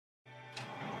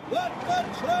Let the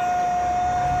truck!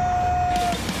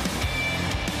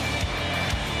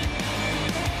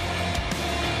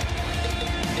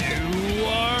 You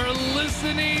are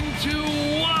listening to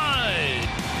What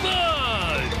the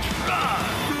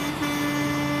Truck.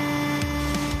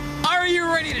 Are you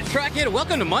ready to truck it?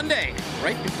 Welcome to Monday,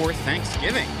 right before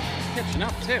Thanksgiving. Catching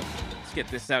up, too. Let's get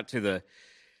this out to the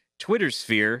Twitter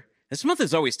sphere. This month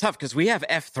is always tough because we have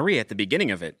F3 at the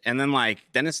beginning of it. And then,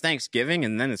 then it's Thanksgiving,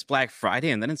 and then it's Black Friday,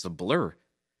 and then it's a blur.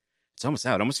 It's almost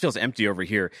out. It almost feels empty over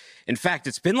here. In fact,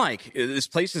 it's been this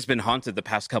place has been haunted the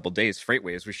past couple days,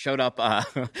 Freightways. We showed up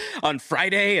on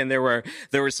Friday, and there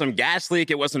was some gas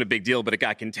leak. It wasn't a big deal, but it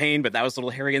got contained, but that was a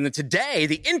little hairy. And then today,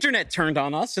 the internet turned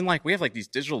on us, and we have these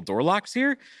digital door locks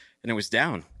here, and it was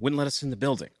down. Wouldn't let us in the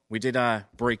building. We did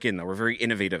break in, though. We're very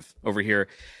innovative over here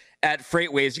at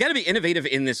Freightways. You got to be innovative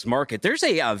in this market. There's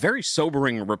a very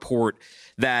sobering report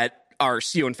that our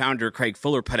CEO and founder, Craig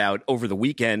Fuller, put out over the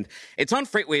weekend. It's on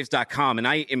freightwaves.com, and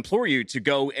I implore you to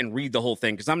go and read the whole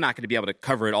thing because I'm not going to be able to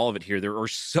cover all of it here. There are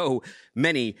so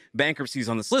many bankruptcies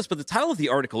on this list, but the title of the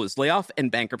article is Layoff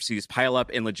and Bankruptcies Pile Up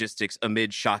in Logistics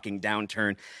Amid Shocking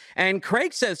Downturn. And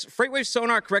Craig says Freightwaves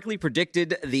Sonar correctly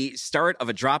predicted the start of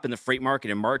a drop in the freight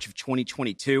market in March of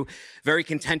 2022. Very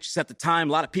contentious at the time.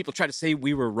 A lot of people try to say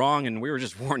we were wrong, and we were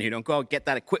just warning you, don't go out and get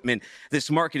that equipment. This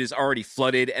market is already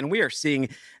flooded, and we are seeing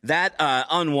that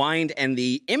unwind and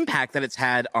the impact that it's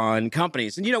had on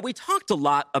companies. And, we talked a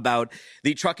lot about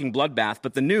the trucking bloodbath,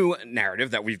 but the new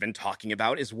narrative that we've been talking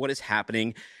about is what is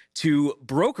happening to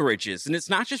brokerages. And it's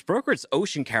not just brokers, it's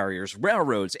ocean carriers,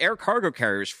 railroads, air cargo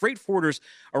carriers, freight forwarders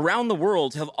around the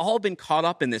world have all been caught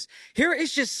up in this. Here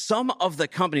is just some of the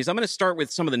companies. I'm going to start with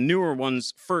some of the newer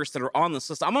ones first that are on this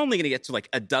list. I'm only going to get to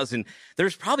a dozen.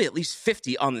 There's probably at least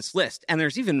 50 on this list. And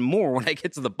there's even more when I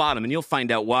get to the bottom, and you'll find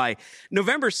out why.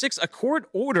 November 6th, a court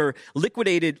order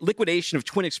liquidation of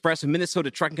Twin Express, a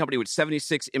Minnesota trucking company with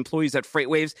 76 employees at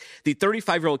Freightwaves. The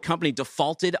 35-year-old company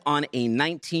defaulted on a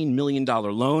 $19 million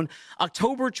loan.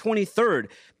 October 23rd,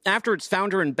 after its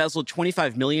founder embezzled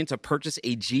 $25 million to purchase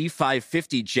a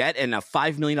G550 jet and a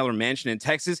 $5 million mansion in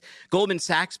Texas, Goldman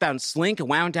Sachs bound Slink,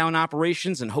 wound down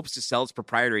operations and hopes to sell its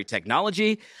proprietary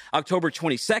technology. October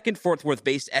 22nd, Fort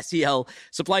Worth-based SEL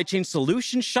Supply Chain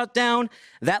Solutions shut down.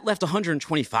 That left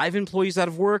 125 employees out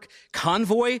of work.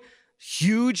 Convoy,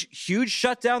 huge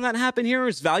shutdown that happened here. It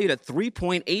was valued at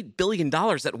 $3.8 billion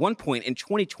at one point in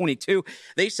 2022.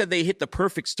 They said they hit the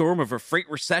perfect storm of a freight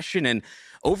recession and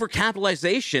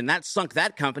overcapitalization. That sunk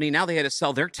that company. Now they had to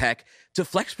sell their tech to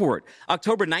Flexport.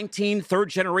 October 19,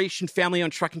 third-generation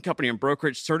family-owned trucking company and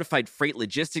brokerage Certified Freight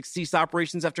Logistics ceased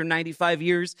operations after 95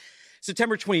 years.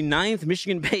 September 29th,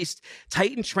 Michigan-based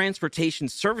Titan Transportation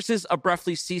Services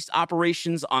abruptly ceased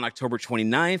operations on October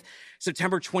 29th.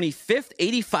 September 25th,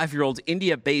 85-year-old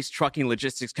India-based trucking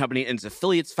logistics company and its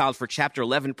affiliates filed for Chapter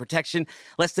 11 protection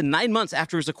less than 9 months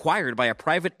after it was acquired by a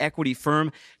private equity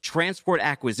firm, Transport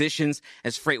Acquisitions,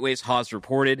 as Freightways Hawes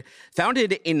reported.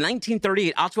 Founded in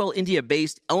 1938, Otwell,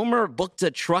 India-based Elmer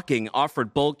Bukta Trucking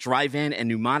offered bulk, dry van, and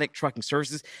pneumatic trucking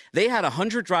services. They had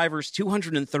 100 drivers,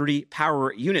 230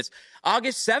 power units.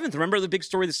 August 7th, remember the big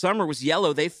story this summer was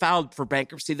Yellow. They filed for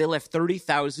bankruptcy. They left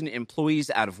 30,000 employees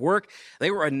out of work.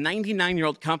 They were a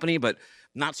 99-year-old company, but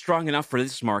not strong enough for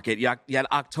this market. You had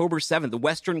October 7th, the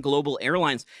Western Global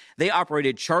Airlines. They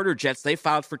operated charter jets. They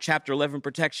filed for Chapter 11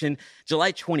 protection.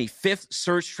 July 25th,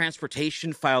 Surge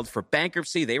Transportation filed for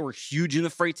bankruptcy. They were huge in the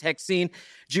freight tech scene.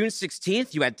 June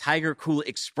 16th, you had Tiger Cool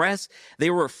Express. They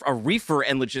were a reefer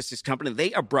and logistics company.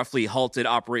 They abruptly halted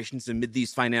operations amid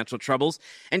these financial troubles.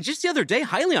 And just the other day,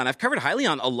 Hyliion. I've covered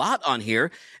Hyliion a lot on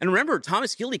here. And remember,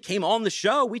 Thomas Healy came on the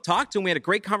show. We talked to him. We had a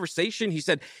great conversation. He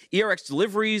said ERX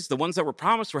deliveries, the ones that were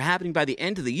promised, were happening by the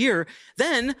end of the year.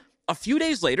 Then a few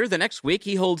days later, the next week,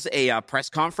 he holds a press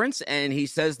conference, and he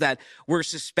says that we're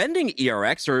suspending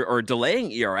ERX or delaying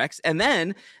ERX, and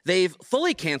then they've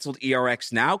fully canceled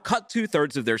ERX now, cut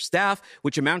 2/3 of their staff,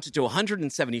 which amounted to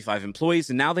 175 employees,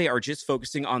 and now they are just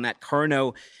focusing on that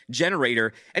Carno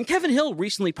generator. And Kevin Hill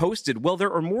recently posted, well,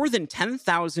 there are more than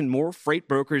 10,000 more freight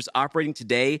brokers operating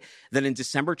today than in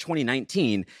December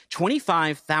 2019.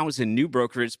 25,000 new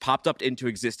brokers popped up into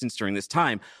existence during this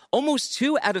time. Almost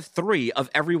 2 out of 3 of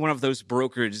every one of those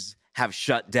brokerages have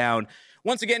shut down.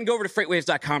 Once again, go over to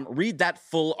freightwaves.com, read that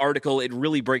full article. It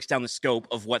really breaks down the scope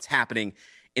of what's happening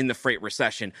in the freight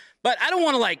recession. But I don't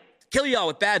want to kill y'all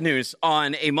with bad news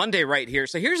on a Monday right here.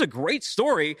 So here's a great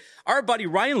story. Our buddy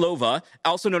Ryan Lova,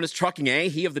 also known as Trucking A,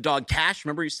 he of the dog Cash.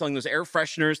 Remember, he's selling those air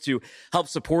fresheners to help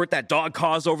support that dog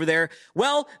cause over there.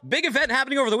 Well, big event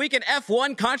happening over the weekend.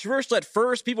 F1, controversial at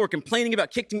first. People were complaining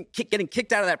about getting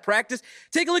kicked out of that practice.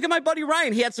 Take a look at my buddy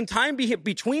Ryan. He had some time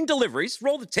between deliveries.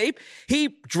 Roll the tape.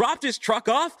 He dropped his truck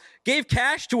off, gave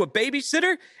cash to a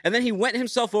babysitter, and then he went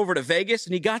himself over to Vegas,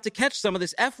 and he got to catch some of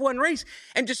this F1 race.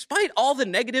 And despite all the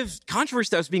negative controversy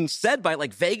that was being said by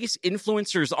like Vegas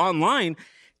influencers online,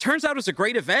 turns out it was a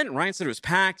great event. Ryan said it was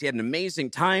packed. He had an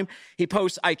amazing time. He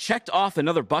posts, I checked off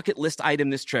another bucket list item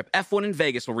this trip. F1 in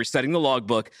Vegas while resetting the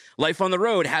logbook. Life on the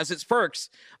road has its perks.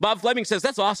 Bob Fleming says,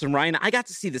 that's awesome, Ryan. I got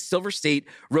to see the Silver State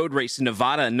road race in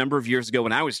Nevada a number of years ago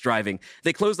when I was driving.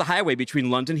 They closed the highway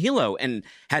between London and Hilo and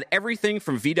had everything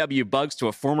from VW Bugs to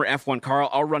a former F1 car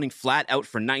all running flat out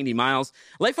for 90 miles.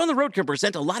 Life on the road can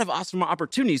present a lot of awesome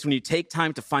opportunities when you take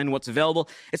time to find what's available.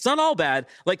 It's not all bad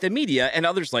like the media and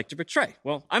others like to portray.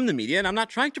 Well, I'm the media, and I'm not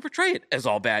trying to portray it as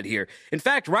all bad here. In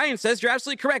fact, Ryan says, you're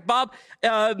absolutely correct, Bob.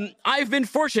 I've been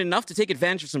fortunate enough to take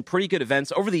advantage of some pretty good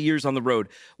events over the years on the road.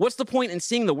 What's the point in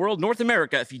seeing the world, North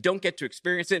America, if you don't get to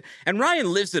experience it? And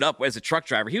Ryan lives it up as a truck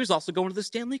driver. He was also going to the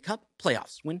Stanley Cup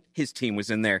playoffs when his team was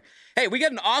in there. Hey, we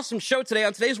got an awesome show today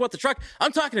on Today's What the Truck.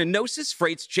 I'm talking to Gnosis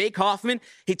Freight's Jake Hoffman.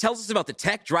 He tells us about the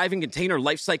tech driving container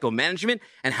lifecycle management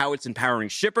and how it's empowering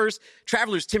shippers.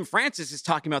 Travelers Tim Francis is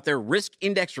talking about their risk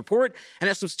index report and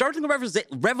has some startling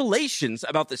revelations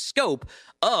about the scope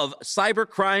of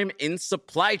cybercrime in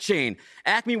supply chain.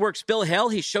 Acme Works Bill Hale,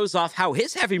 he shows off how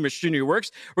his heavy machinery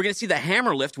works. We're going to see the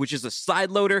hammer lift, which is a side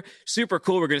loader. Super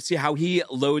cool. We're going to see how he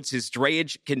loads his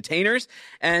drayage containers.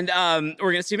 And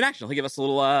we're going to see him in action. He'll give us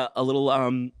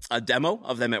a demo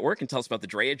of them at work and tell us about the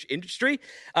drayage industry.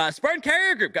 Spartan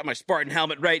Carrier Group, got my Spartan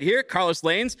helmet right here. Carlos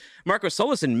Lanes, Marco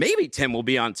Solis, and maybe Tim will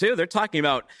be on too. They're talking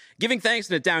about giving thanks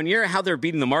in a down year, how they're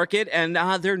beating the market, and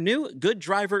their new Good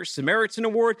Driver Samaritan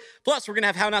Award. Plus, we're going to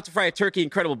have how not to fry a turkey,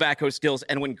 incredible backhoe skills,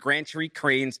 and when gantry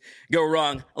cranes go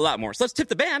wrong, a lot more. So let's tip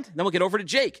the band, then we'll get over to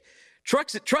Jake.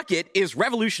 Truckit is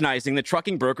revolutionizing the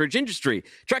trucking brokerage industry.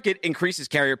 Truckit increases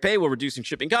carrier pay while reducing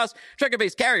shipping costs.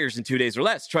 Truckit-based carriers in 2 days or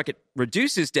less. Truckit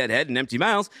reduces deadhead and empty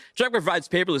miles. Truckit provides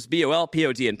paperless BOL,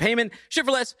 POD, and payment. Ship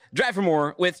for less, drive for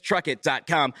more with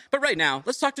Truckit.com. But right now,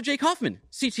 let's talk to Jake Hoffman,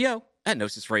 CTO at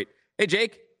Gnosis Freight. Hey,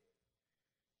 Jake.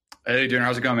 Hey, Darren,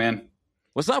 how's it going, man?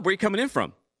 What's up? Where are you coming in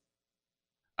from?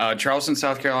 Charleston,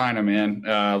 South Carolina, man.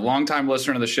 Long-time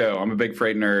listener to the show. I'm a big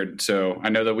freight nerd, so I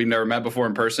know that we've never met before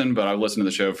in person, but I've listened to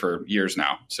the show for years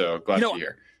now, so glad to be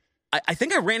here. I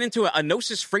think I ran into a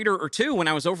Gnosis freighter or two when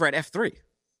I was over at F3.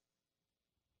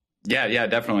 Yeah,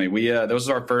 definitely. That was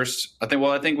our first. I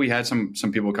think we had some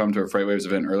people come to a FreightWaves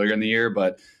event earlier in the year,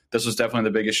 but this was definitely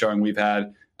the biggest showing we've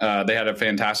had. They had a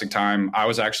fantastic time. I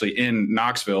was actually in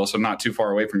Knoxville, so I'm not too far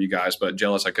away from you guys, but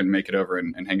jealous I couldn't make it over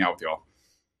and hang out with y'all.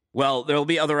 Well, there'll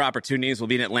be other opportunities. We'll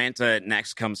be in Atlanta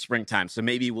next come springtime, so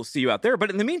maybe we'll see you out there. But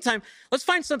in the meantime, let's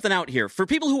find something out here. For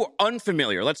people who are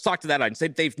unfamiliar, let's talk to that and say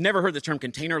they've never heard the term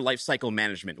container lifecycle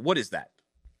management. What is that?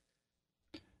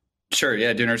 Sure,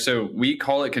 yeah, Dinner. So we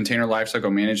call it container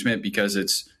lifecycle management because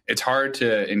it's hard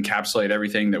to encapsulate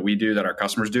everything that we do that our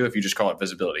customers do if you just call it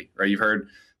visibility, right? You've heard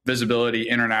visibility,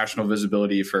 international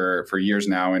visibility for years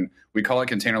now. And we call it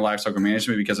container lifecycle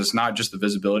management because it's not just the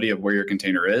visibility of where your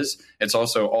container is, it's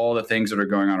also all the things that are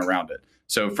going on around it.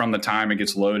 So from the time it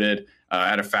gets loaded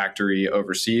at a factory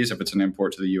overseas, if it's an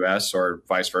import to the US or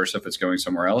vice versa, if it's going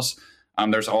somewhere else,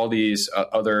 there's all these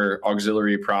other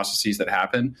auxiliary processes that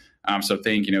happen. So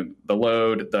think, the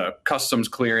load, the customs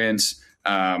clearance,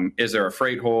 is there a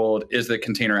freight hold? Is the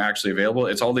container actually available?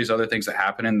 It's all these other things that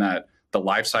happen in the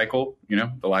life cycle,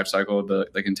 the life cycle of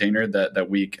the container that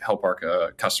we help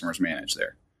our customers manage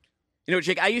there.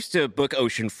 Jake, I used to book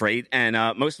ocean freight, and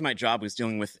most of my job was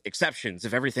dealing with exceptions.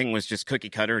 If everything was just cookie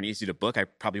cutter and easy to book, I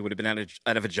probably would have been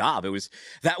out of a job.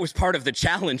 That was part of the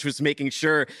challenge, was making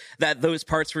sure that those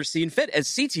parts were seen fit. As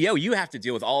CTO, you have to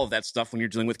deal with all of that stuff when you're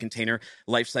dealing with container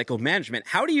lifecycle management.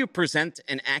 How do you present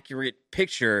an accurate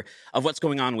picture of what's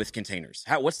going on with containers?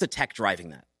 What's the tech driving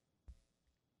that?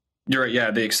 You're right. Yeah,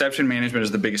 the exception management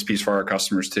is the biggest piece for our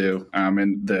customers too.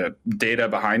 And the data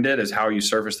behind it is how you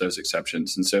surface those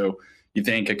exceptions. And so you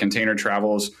think a container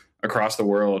travels across the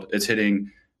world, it's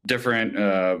hitting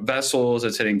different vessels,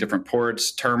 it's hitting different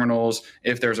ports, terminals.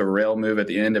 If there's a rail move at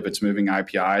the end, if it's moving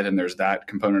IPI, then there's that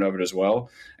component of it as well.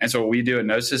 And so what we do at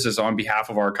Gnosis is on behalf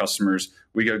of our customers,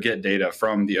 we go get data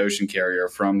from the ocean carrier,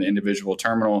 from the individual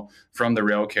terminal, from the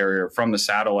rail carrier, from the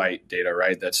satellite data,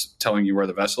 right? That's telling you where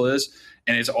the vessel is.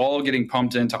 And it's all getting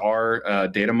pumped into our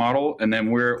data model. And then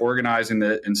we're organizing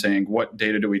it and saying, what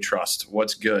data do we trust?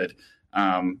 What's good?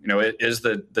 Is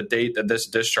the date that this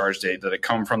discharge date, did it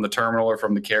come from the terminal or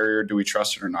from the carrier? Do we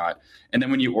trust it or not? And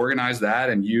then when you organize that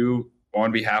and you,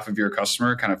 on behalf of your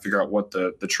customer, kind of figure out what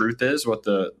the truth is, what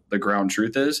the ground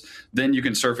truth is, then you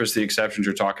can surface the exceptions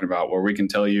you're talking about, where we can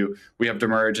tell you we have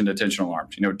demurrage and detention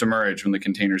alarms. Demurrage when the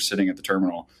container's sitting at the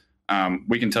terminal.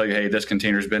 We can tell you, hey, this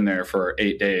container's been there for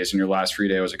 8 days and your last free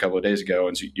day was a couple of days ago,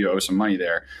 and so you owe some money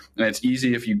there. And it's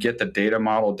easy if you get the data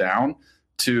model down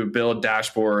to build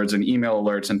dashboards and email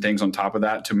alerts and things on top of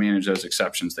that to manage those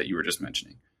exceptions that you were just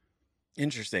mentioning.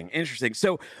 Interesting.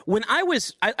 So when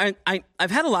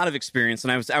I've had a lot of experience,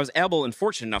 and I was able and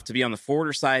fortunate enough to be on the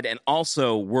forwarder side and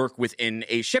also work within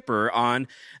a shipper on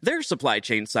their supply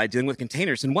chain side dealing with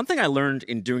containers. And one thing I learned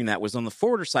in doing that was on the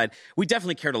forwarder side, we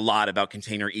definitely cared a lot about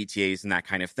container ETAs and that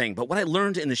kind of thing. But what I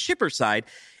learned in the shipper side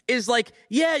is like,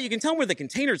 yeah, you can tell them where the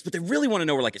containers, but they really want to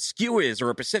know where like a SKU is or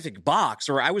a specific box,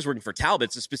 or I was working for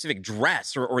Talbot's, a specific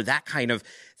dress or that kind of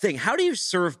thing. How do you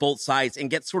serve both sides and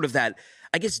get sort of that,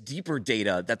 I guess, deeper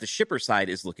data that the shipper side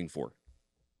is looking for?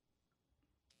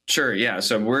 Sure. Yeah.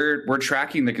 So we're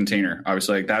tracking the container.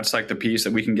 Obviously, like that's like the piece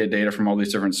that we can get data from all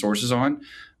these different sources on.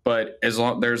 But as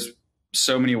long there's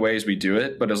so many ways we do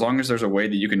it, but as long as there's a way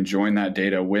that you can join that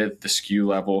data with the SKU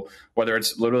level, whether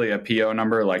it's literally a PO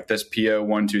number, like this PO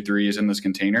 123 is in this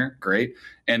container, great.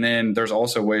 And then there's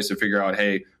also ways to figure out,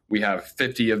 hey, we have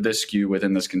 50 of this SKU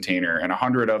within this container and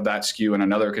 100 of that SKU in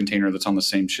another container that's on the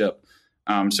same ship.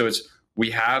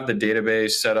 We have the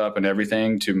database set up and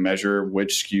everything to measure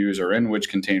which SKUs are in which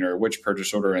container, which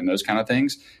purchase order, and those kind of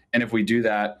things. And if we do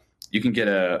that, you can get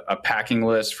a packing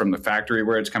list from the factory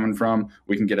where it's coming from.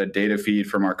 We can get a data feed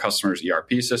from our customer's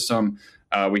ERP system.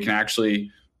 We can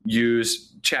actually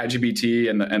use ChatGPT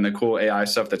and the cool AI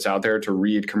stuff that's out there to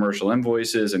read commercial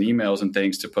invoices and emails and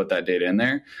things to put that data in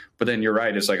there. But then you're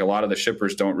right. It's like a lot of the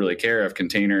shippers don't really care if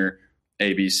container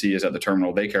ABC is at the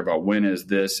terminal. They care about when is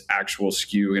this actual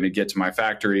SKU going to get to my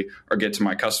factory or get to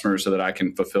my customer so that I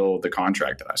can fulfill the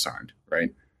contract that I signed, right?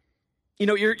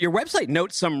 Your website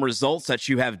notes some results that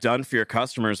you have done for your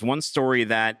customers. One story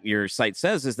that your site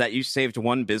says is that you saved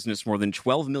one business more than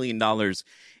 $12 million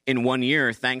in 1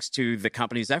 year thanks to the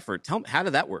company's effort. Tell me, how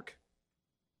did that work?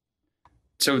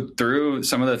 So through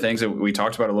some of the things that we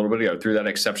talked about a little bit ago, through that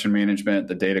exception management,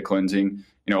 the data cleansing,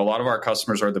 a lot of our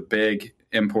customers are the big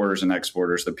importers and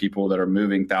exporters, the people that are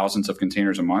moving thousands of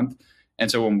containers a month. And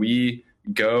so when we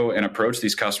go and approach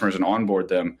these customers and onboard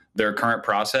them, their current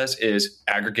process is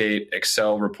aggregate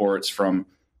Excel reports from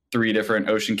 3 different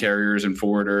ocean carriers and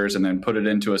forwarders, and then put it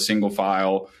into a single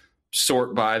file,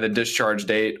 sort by the discharge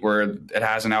date where it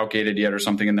hasn't outgated yet or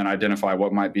something, and then identify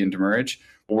what might be in demurrage.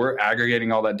 We're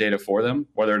aggregating all that data for them,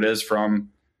 whether it is from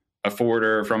a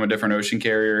forwarder, from a different ocean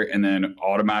carrier, and then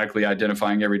automatically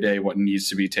identifying every day what needs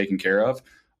to be taken care of.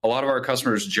 A lot of our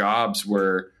customers' jobs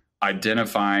were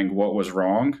identifying what was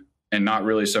wrong and not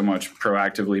really so much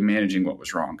proactively managing what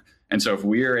was wrong. And so if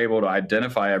we are able to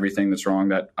identify everything that's wrong,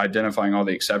 that identifying all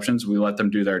the exceptions, we let them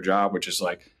do their job, which is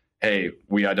like, hey,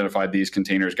 we identified these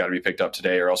containers got to be picked up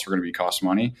today or else we're going to be cost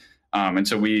money. And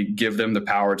so we give them the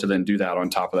power to then do that on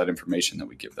top of that information that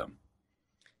we give them.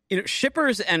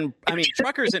 Shippers and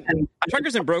truckers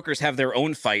and brokers have their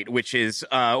own fight, which is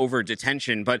over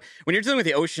detention. But when you're dealing with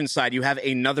the ocean side, you have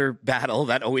another battle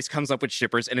that always comes up with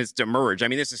shippers, and it's demurrage. I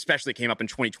mean, this especially came up in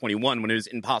 2021 when it was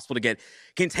impossible to get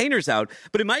containers out.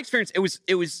 But in my experience, it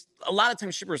was a lot of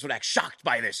times shippers would act shocked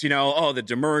by this, the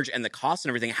demurrage and the cost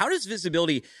and everything. How does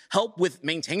visibility help with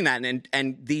maintaining that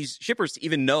and these shippers to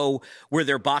even know where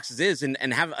their boxes is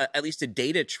and have at least a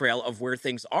data trail of where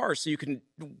things are, so you can,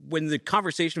 when the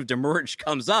conversation of demurrage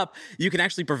comes up, you can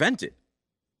actually prevent it?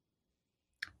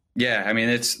 Yeah, I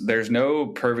mean, there's no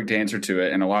perfect answer to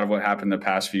it. And a lot of what happened the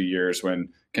past few years when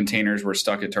containers were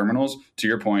stuck at terminals, to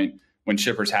your point, when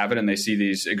shippers have it and they see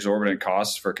these exorbitant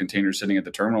costs for containers sitting at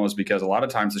the terminal, is because a lot of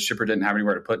times the shipper didn't have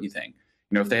anywhere to put anything.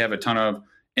 If they have a ton of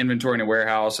inventory in a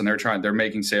warehouse and they're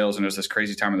making sales and there's this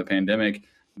crazy time of the pandemic,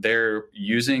 they're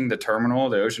using the terminal,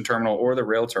 the ocean terminal or the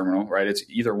rail terminal, right? It's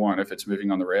either one if it's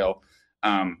moving on the rail.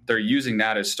 They're using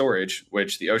that as storage,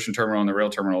 which the ocean terminal and the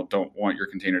rail terminal don't want your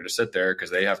container to sit there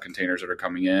because they have containers that are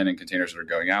coming in and containers that are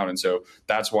going out. And so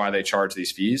that's why they charge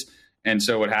these fees. And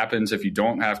so what happens if you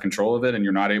don't have control of it and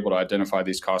you're not able to identify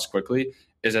these costs quickly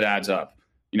is it adds up.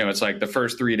 it's like the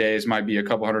first 3 days might be a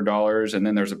couple $100, and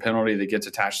then there's a penalty that gets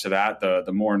attached to that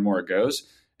the more and more it goes.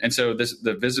 And so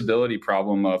the visibility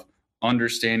problem of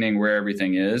understanding where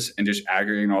everything is and just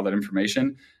aggregating all that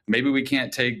information, maybe we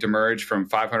can't take demurrage from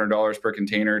 $500 per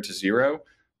container to zero,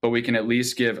 but we can at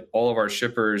least give all of our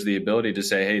shippers the ability to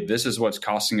say, hey, this is what's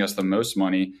costing us the most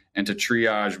money, and to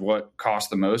triage what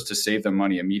costs the most to save them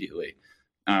money immediately.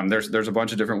 There's a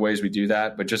bunch of different ways we do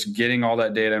that, but just getting all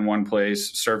that data in one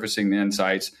place, surfacing the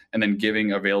insights, and then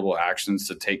giving available actions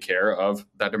to take care of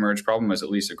that demurrage problem is at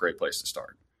least a great place to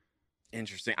start.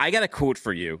 Interesting. I got a quote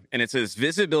for you, and it says,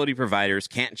 visibility providers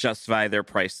can't justify their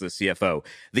price to the CFO.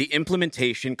 The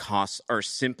implementation costs are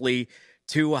simply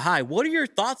too high. What are your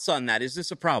thoughts on that? Is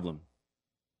this a problem?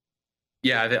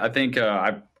 Yeah, I think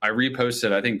I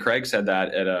reposted. I think Craig said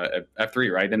that at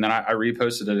F3, right? And then I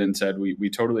reposted it and said we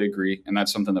totally agree, and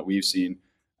that's something that we've seen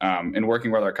in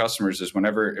working with our customers. Is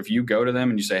if you go to them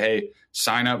and you say, hey,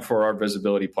 sign up for our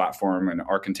visibility platform and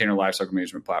our container lifecycle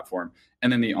management platform,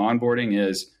 and then the onboarding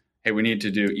is, hey, we need to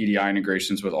do EDI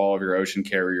integrations with all of your ocean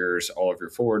carriers, all of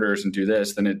your forwarders, and do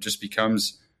this, then it just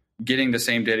becomes getting the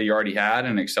same data you already had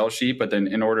in an Excel sheet. But then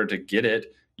in order to get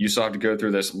it, you still have to go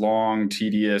through this long,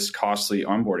 tedious, costly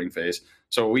onboarding phase.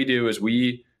 So what we do is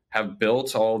we have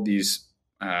built all these,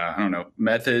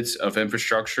 methods of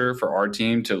infrastructure for our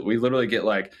team we literally get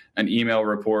like an email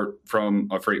report from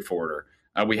a freight forwarder.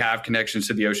 We have connections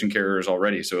to the ocean carriers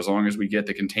already. So as long as we get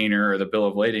the container or the bill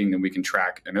of lading, then we can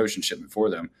track an ocean shipment for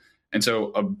them. And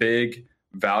so a big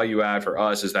value add for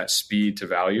us is that speed to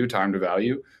value, time to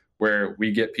value, where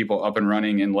we get people up and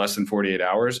running in less than 48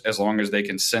 hours, as long as they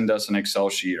can send us an Excel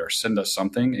sheet or send us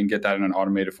something and get that in an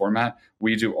automated format.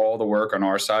 We do all the work on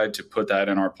our side to put that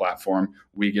in our platform.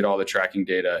 We get all the tracking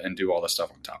data and do all the stuff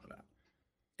on top of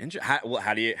that.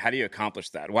 How do you accomplish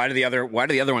that? Why do the other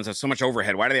ones have so much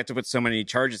overhead? Why do they have to put so many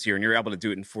charges here and you're able to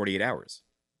do it in 48 hours?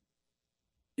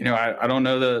 I don't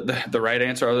know the right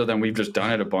answer, other than we've just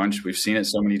done it a bunch. We've seen it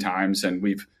so many times, and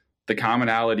the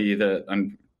commonality,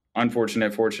 the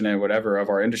unfortunate, fortunate, whatever of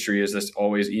our industry is this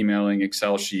always emailing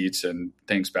Excel sheets and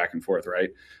things back and forth, right?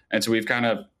 And so we've kind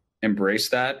of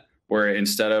embraced that, where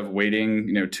instead of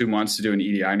waiting 2 months to do an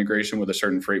EDI integration with a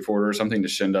certain freight forwarder or something to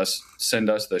send us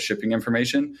the shipping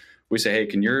information, we say, hey,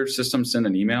 can your system send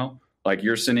an email? Like,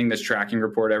 you're sending this tracking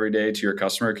report every day to your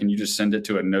customer. Can you just send it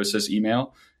to a Gnosis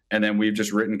email? And then we've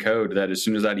just written code that as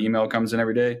soon as that email comes in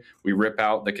every day, we rip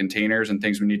out the containers and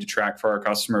things we need to track for our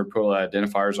customer, put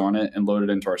identifiers on it, and load it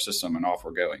into our system, and off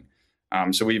we're going.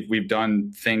 So we've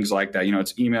done things like that.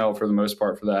 It's email for the most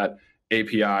part for that.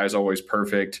 API is always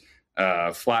perfect.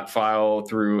 Flat file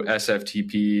through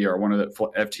SFTP or one of the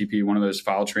FTP, one of those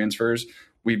file transfers.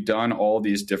 We've done all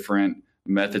these different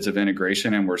methods of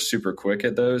integration, and we're super quick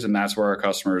at those. And that's where our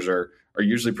customers are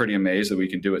usually pretty amazed that we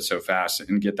can do it so fast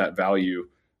and get that value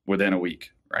within a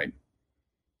week, right?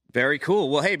 Very cool.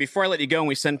 Well, hey, before I let you go and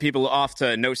we send people off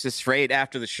to Gnosis Freight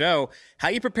after the show, how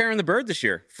are you preparing the bird this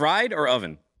year? Fried or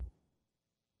oven?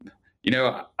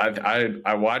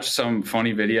 I watched some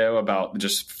funny video about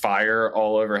just fire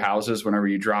all over houses whenever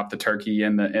you drop the turkey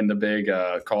in the big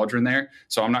cauldron there.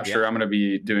 So I'm not sure I'm going to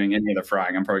be doing any of the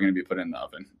frying. I'm probably going to be put in the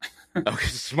oven. Okay,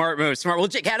 smart move. Well,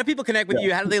 Jake, how do people connect with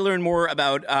you? How do they learn more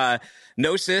about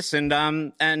Gnosis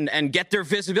and get their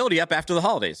visibility up after the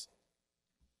holidays?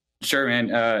 Sure,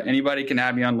 man. Anybody can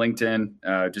add me on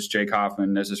LinkedIn. Just Jake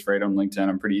Hoffman, Gnosis Freight on LinkedIn.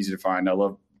 I'm pretty easy to find. I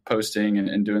love posting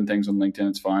and doing things on LinkedIn.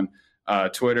 It's fun.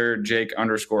 Twitter,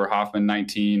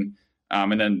 Jake_Hoffman19,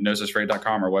 and then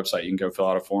gnosisfreight.com, our website. You can go fill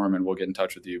out a form and we'll get in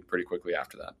touch with you pretty quickly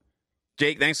after that.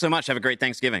 Jake, thanks so much. Have a great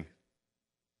Thanksgiving.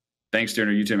 Thanks,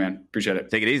 Dooner. You too, man. Appreciate it.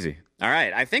 Take it easy. All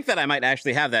right. I think that I might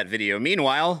actually have that video.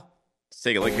 Meanwhile, let's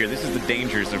take a look here. This is the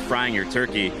dangers of frying your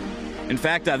turkey. In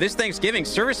fact, this Thanksgiving,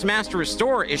 Service Master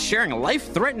Restore is sharing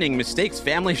life-threatening mistakes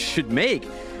families should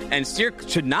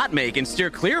not make and steer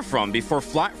clear from before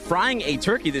frying a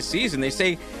turkey this season. They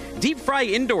say deep fry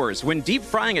indoors. When deep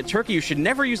frying a turkey, you should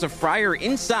never use a fryer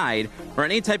inside or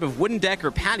any type of wooden deck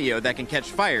or patio that can catch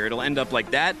fire. It'll end up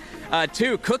like that.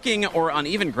 2, cooking or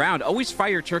uneven ground. Always fry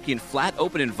your turkey in flat,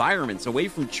 open environments, away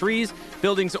from trees,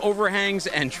 buildings, overhangs,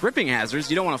 and tripping hazards.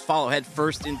 You don't want to follow head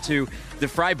first into the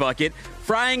fry bucket.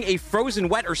 Frying a frozen,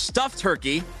 wet, or stuffed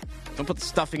turkey. Don't put the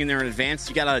stuffing in there in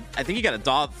advance. I think you gotta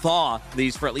thaw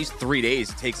these for at least 3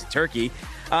 days. It takes a turkey.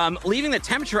 Leaving the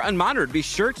temperature unmonitored. Be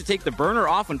sure to take the burner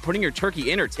off when putting your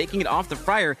turkey in or taking it off the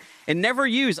fryer, and never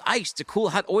use ice to cool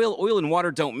hot oil. Oil and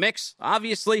water don't mix.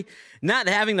 Obviously, not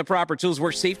having the proper tools.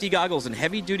 Wear safety goggles and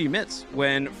heavy-duty mitts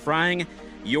when frying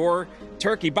your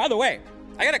turkey. By the way,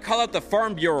 I got to call out the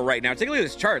Farm Bureau right now. Take a look at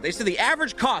this chart. They said the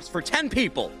average cost for 10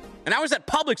 people, and I was at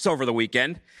Publix over the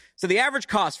weekend, So the average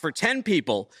cost for 10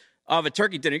 people of a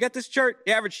turkey dinner, you got this chart?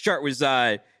 The average chart was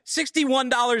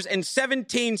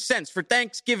 $61.17 for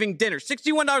Thanksgiving dinner.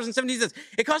 $61.17.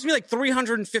 It cost me like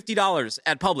 $350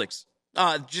 at Publix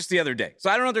just the other day.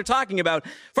 So I don't know what they're talking about.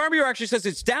 Farm Bureau actually says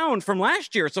it's down from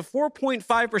last year. It's a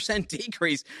 4.5%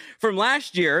 decrease from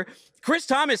last year. Chris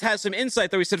Thomas has some insight,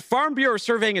 though. He said Farm Bureau is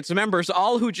surveying its members,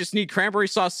 all who just need cranberry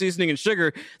sauce, seasoning, and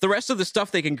sugar. The rest of the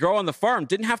stuff they can grow on the farm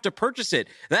didn't have to purchase it.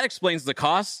 That explains the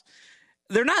costs.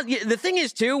 They're not. The thing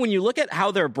is, too, when you look at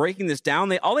how they're breaking this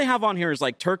down, all they have on here is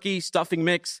like turkey, stuffing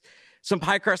mix, some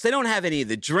pie crust. They don't have any of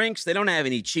the drinks. They don't have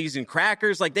any cheese and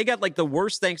crackers. Like, they got like the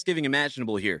worst Thanksgiving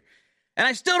imaginable here. And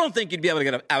I still don't think you'd be able to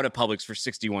get out of Publix for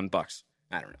 $61.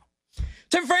 I don't know.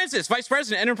 Tim Francis, Vice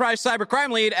President, Enterprise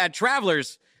Cybercrime Lead at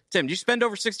Travelers. Tim, do you spend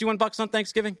over $61 on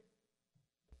Thanksgiving?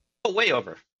 Oh, way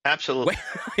over. Absolutely.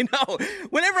 I know.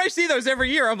 Whenever I see those every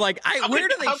year, I'm like, where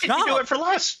do they shop? How can you do it for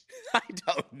less? I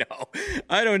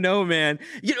don't know, man.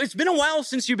 You know, it's been a while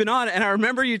since you've been on, and I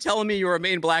remember you telling me you were a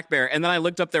Maine Black Bear, and then I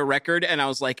looked up their record, and I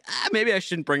was like, maybe I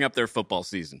shouldn't bring up their football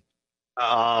season.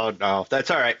 Oh, no,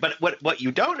 that's all right. But what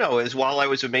you don't know is while I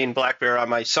was a Maine Black Bear on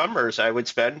my summers, I would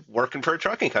spend working for a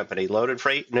trucking company, loading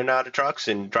freight in and out of trucks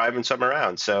and driving some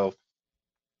around. So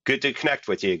good to connect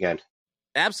with you again.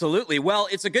 Absolutely. Well,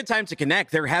 it's a good time to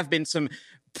connect. There have been some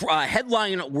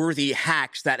headline-worthy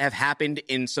hacks that have happened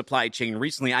in supply chain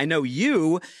recently. I know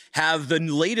you have the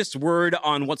latest word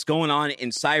on what's going on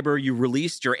in cyber. You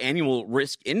released your annual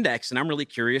risk index, and I'm really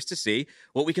curious to see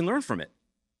what we can learn from it.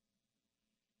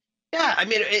 Yeah, I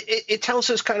mean, it tells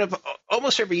us kind of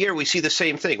almost every year we see the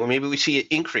same thing. Or maybe we see it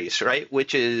increase, right?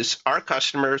 Which is our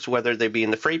customers, whether they be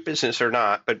in the freight business or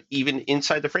not, but even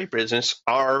inside the freight business,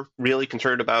 are really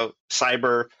concerned about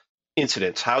cyber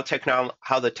incidents, how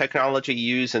the technology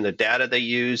used and the data they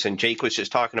use. And Jake was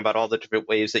just talking about all the different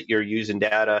ways that you're using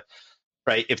data,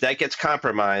 right? If that gets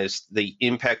compromised, the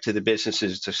impact to the business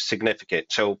is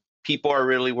significant. So people are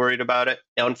really worried about it.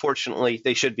 Unfortunately,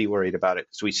 they should be worried about it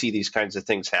because we see these kinds of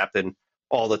things happen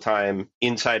all the time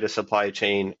inside a supply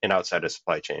chain and outside a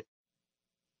supply chain.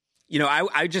 You know,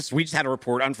 we just had a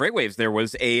report on FreightWaves. There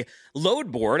was a load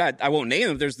board. I won't name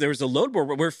them. There's a load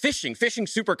board where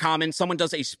phishing's super common. Someone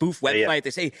does a spoof website. Yeah. They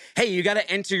say, hey, you got to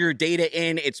enter your data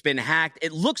in. It's been hacked.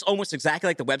 It looks almost exactly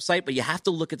like the website, but you have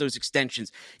to look at those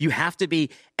extensions. You have to be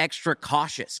extra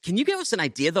cautious. Can you give us an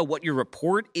idea, though, what your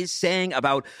report is saying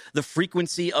about the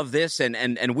frequency of this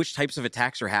and which types of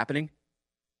attacks are happening?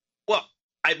 Well,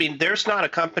 I mean, there's not a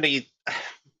company...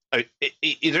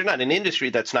 There's not an industry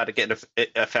that's not getting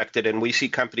affected, and we see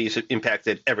companies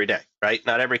impacted every day, right?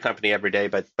 Not every company every day,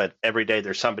 but every day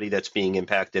there's somebody that's being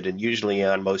impacted, and usually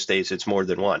on most days it's more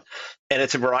than one. And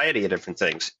it's a variety of different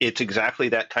things. It's exactly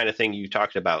that kind of thing you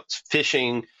talked about: it's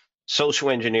phishing,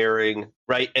 social engineering,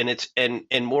 right? And it's and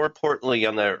more importantly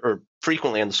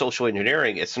frequently on the social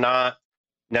engineering, it's not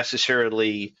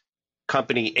necessarily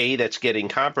company A that's getting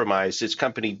compromised, it's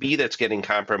company B that's getting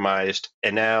compromised,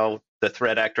 and now the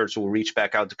threat actors will reach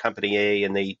back out to company A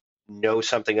and they know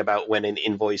something about when an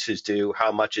invoice is due,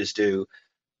 how much is due.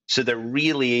 So they're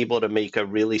really able to make a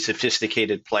really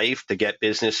sophisticated play to get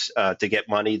business, to get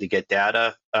money, to get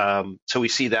data. So we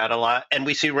see that a lot. And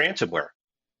we see ransomware.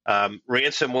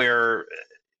 Ransomware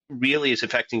really is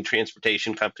affecting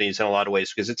transportation companies in a lot of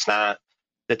ways because it's not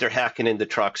that they're hacking into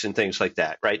trucks and things like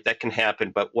that, right? That can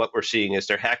happen. But what we're seeing is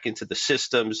they're hacking into the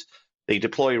systems. They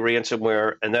deploy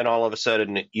ransomware, and then all of a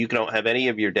sudden, you don't have any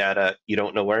of your data. You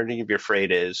don't know where any of your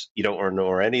freight is. You don't know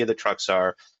where any of the trucks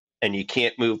are, and you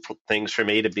can't move things from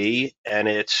A to B. And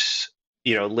it's,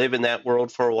 live in that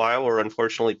world for a while or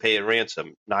unfortunately pay a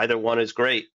ransom. Neither one is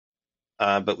great,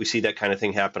 but we see that kind of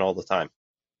thing happen all the time.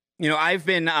 You know, I've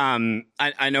been,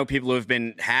 I know people who have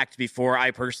been hacked before.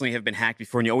 I personally have been hacked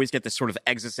before, and you always get this sort of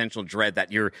existential dread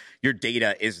that your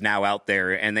data is now out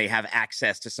there and they have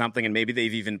access to something, and maybe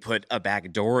they've even put a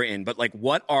back door in. But like,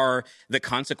 what are the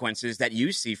consequences that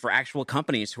you see for actual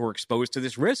companies who are exposed to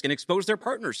this risk and expose their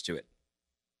partners to it?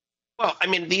 Well, I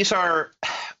mean, these are,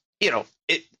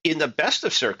 in the best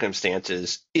of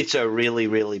circumstances, it's a really,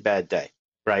 really bad day.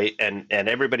 Right. And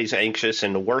everybody's anxious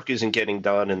and the work isn't getting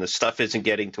done and the stuff isn't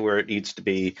getting to where it needs to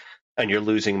be and you're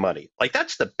losing money. Like,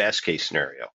 that's the best case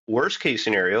scenario. Worst case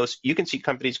scenarios, you can see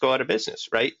companies go out of business.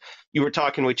 Right. You were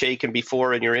talking with Jake and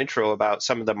before in your intro about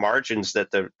some of the margins that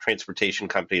the transportation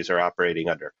companies are operating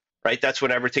under. Right. That's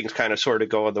when everything's kind of sort of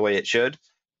going the way it should.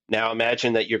 Now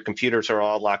imagine that your computers are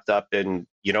all locked up and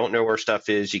you don't know where stuff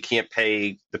is. You can't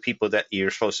pay the people that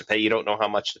you're supposed to pay. You don't know how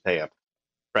much to pay them.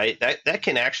 Right, that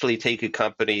can actually take a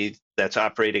company that's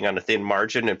operating on a thin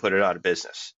margin and put it out of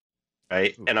business.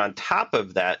 Right, and on top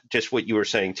of that, just what you were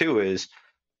saying too is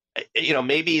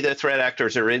maybe the threat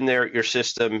actors are in there, your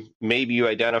system, maybe you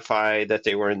identify that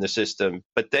they were in the system,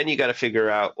 but then you got to figure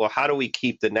out, well, how do we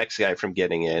keep the next guy from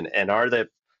getting in? And are the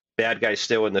bad guys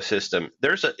still in the system?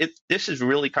 This is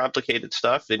really complicated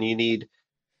stuff, and you need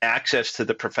access to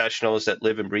the professionals that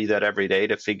live and breathe that every day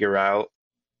to figure out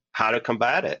how to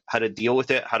combat it, how to deal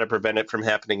with it, how to prevent it from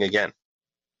happening again.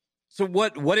 So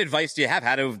what advice do you have?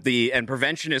 And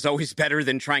prevention is always better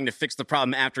than trying to fix the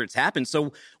problem after it's happened.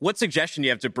 So what suggestion do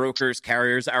you have to brokers,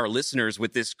 carriers, our listeners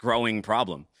with this growing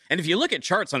problem? And if you look at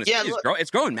charts on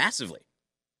it's growing massively.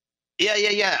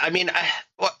 Yeah. I mean,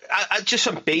 I just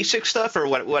some basic stuff, or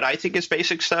what I think is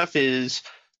basic stuff is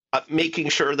making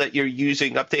sure that you're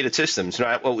using updated systems,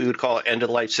 not what we would call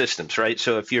end-of-life systems, right?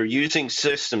 So if you're using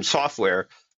system software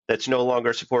that's no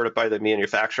longer supported by the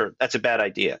manufacturer, that's a bad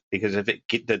idea, because if it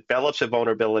develops a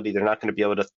vulnerability, they're not going to be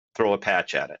able to throw a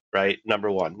patch at it, right?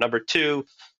 Number one. Number two,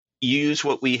 use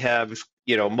what we have,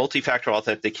 multi-factor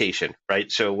authentication,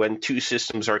 right? So when two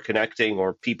systems are connecting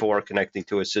or people are connecting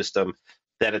to a system,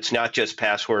 that it's not just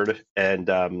password and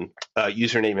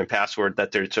username and password,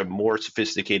 that there's a more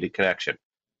sophisticated connection.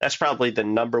 That's probably the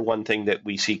number one thing that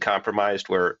we see compromised,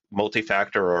 where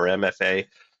multi-factor or MFA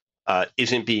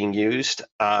isn't being used.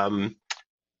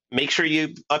 Make sure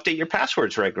you update your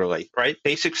passwords regularly, right?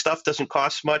 Basic stuff doesn't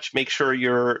cost much. Make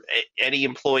sure any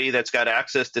employee that's got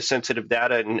access to sensitive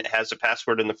data and has a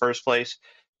password in the first place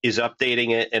is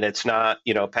updating it, and it's not,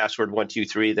 password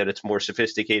 123, that it's more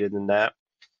sophisticated than that.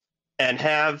 And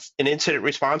have an incident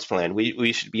response plan.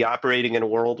 We should be operating in a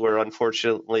world where,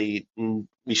 unfortunately,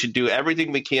 we should do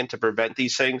everything we can to prevent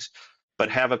these things,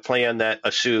 but have a plan that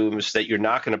assumes that you're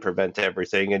not going to prevent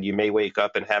everything, and you may wake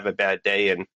up and have a bad day.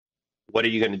 And what are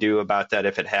you going to do about that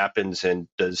if it happens? And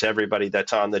does everybody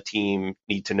that's on the team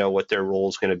need to know what their role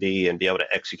is going to be and be able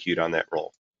to execute on that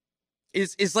role?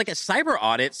 Is like a cyber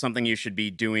audit something you should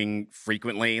be doing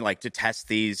frequently, like to test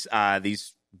these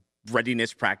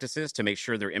readiness practices to make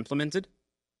sure they're implemented?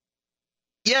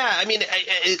 Yeah, I mean,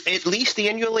 at least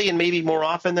annually, and maybe more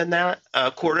often than that,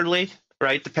 quarterly,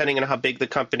 right? Depending on how big the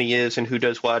company is and who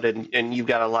does what. And you've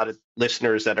got a lot of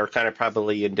listeners that are kind of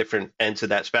probably in different ends of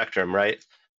that spectrum, right?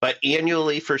 But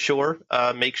annually, for sure,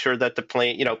 make sure that the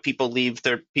plan, people leave,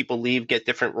 get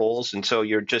different roles. And so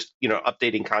you're just,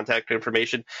 updating contact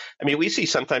information. I mean, we see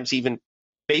sometimes even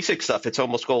basic stuff, it's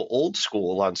almost go old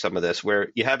school on some of this, where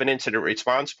you have an incident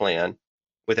response plan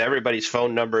with everybody's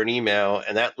phone number and email,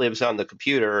 and that lives on the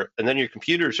computer, and then your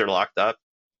computers are locked up,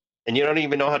 and you don't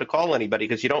even know how to call anybody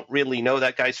because you don't really know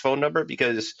that guy's phone number,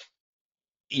 because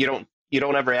you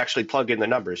don't ever actually plug in the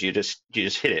numbers. You just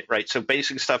hit it, right? So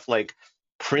basic stuff like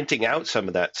printing out some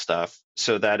of that stuff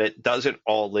so that it doesn't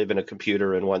all live in a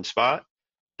computer in one spot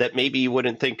that maybe you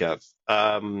wouldn't think of.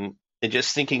 And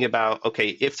just thinking about, okay,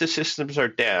 if the systems are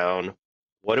down,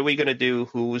 what are we going to do?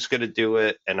 Who's going to do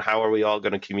it? And how are we all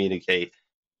going to communicate?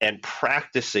 And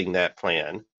practicing that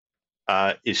plan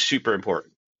is super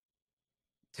important.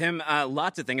 Tim,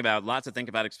 lots to think about,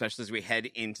 especially as we head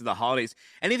into the holidays.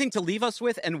 Anything to leave us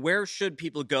with, and where should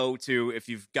people go to if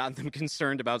you've gotten them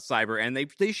concerned about cyber? And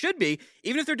they should be,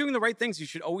 even if they're doing the right things, you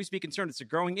should always be concerned. It's a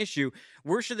growing issue.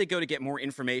 Where should they go to get more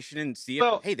information and see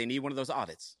if, hey, they need one of those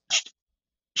audits?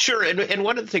 Sure, and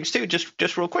one of the things too,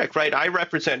 just real quick, right? I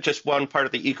represent just one part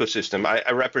of the ecosystem.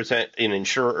 I represent an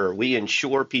insurer. We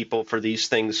insure people for these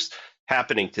things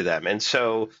happening to them, and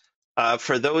so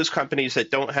for those companies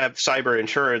that don't have cyber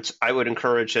insurance, I would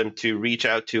encourage them to reach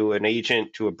out to an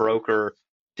agent, to a broker,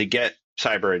 to get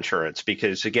cyber insurance,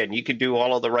 because again, you can do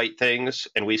all of the right things,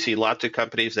 and we see lots of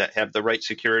companies that have the right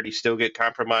security still get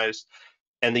compromised,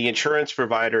 and the insurance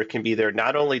provider can be there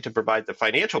not only to provide the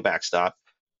financial backstop,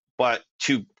 but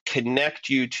to connect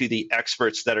you to the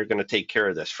experts that are going to take care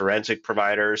of this, forensic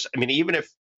providers. I mean, even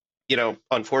if,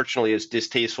 unfortunately, as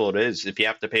distasteful it is, if you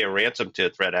have to pay a ransom to a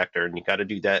threat actor and you got to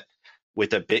do that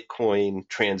with a Bitcoin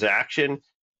transaction,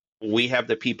 we have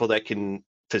the people that can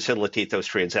facilitate those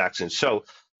transactions. So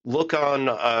look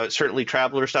on certainly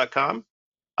travelers.com,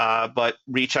 but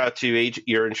reach out to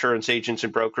your insurance agents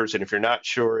and brokers. And if you're not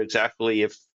sure exactly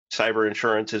if cyber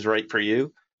insurance is right for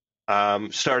you,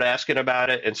 start asking about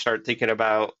it and start thinking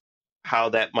about how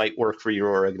that might work for your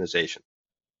organization.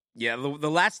 Yeah, the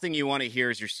last thing you want to hear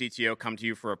is your CTO come to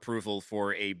you for approval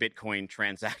for a Bitcoin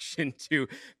transaction to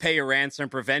pay a ransom.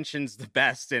 Prevention's the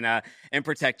best, and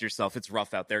protect yourself. It's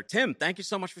rough out there. Tim, thank you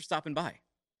so much for stopping by.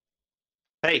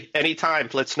 Hey, anytime.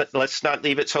 Let's not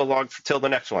leave it so long till the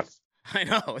next one. I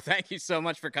know. Thank you so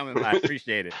much for coming by.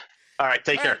 Appreciate it. All right,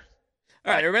 take care.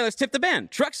 All right, everybody, let's tip the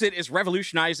band. Truxit is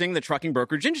revolutionizing the trucking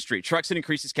brokerage industry. Truxit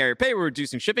increases carrier pay while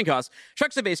reducing shipping costs.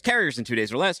 Truxit-based carriers in 2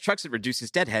 days or less. Truxit reduces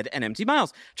deadhead and empty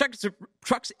miles.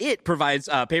 Truxit provides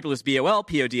paperless BOL,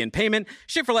 POD, and payment.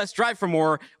 Ship for less, drive for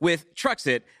more with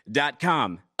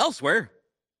Truxit.com. Elsewhere.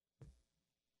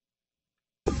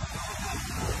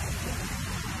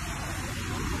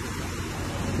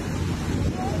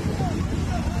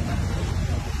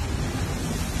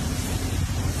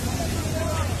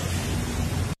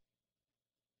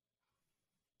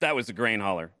 That was a grain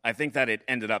hauler. I think that it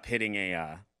ended up hitting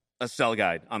a cell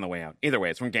guide on the way out. Either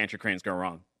way, it's when gantry cranes go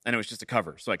wrong. And it was just a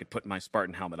cover so I could put my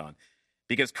Spartan helmet on.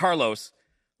 Because Carlos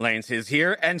Lanes is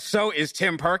here, and so is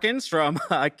Tim Perkins from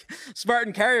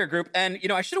Spartan Carrier Group. And, you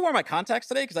know, I should have worn my contacts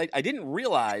today because I didn't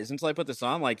realize until I put this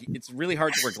on, like, it's really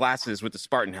hard to wear glasses with the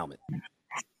Spartan helmet.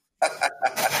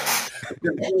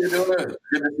 Good to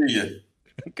see you.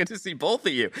 Good to see both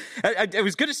of you. It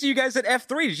was good to see you guys at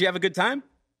F3. Did you have a good time?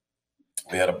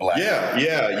 We had a blast.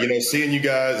 Yeah. You know, seeing you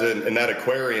guys in that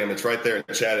aquarium, it's right there in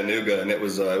Chattanooga, and it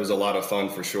was a lot of fun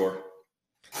for sure.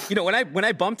 You know, when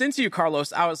I bumped into you,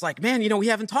 Carlos, I was like, man, you know, we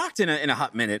haven't talked in a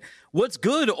hot minute. What's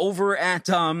good over at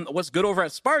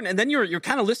Spartan? And then you're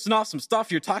kind of listing off some stuff.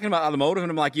 You're talking about automotive,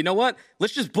 and I'm like, you know what?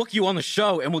 Let's just book you on the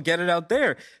show, and we'll get it out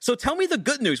there. So tell me the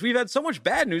good news. We've had so much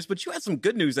bad news, but you had some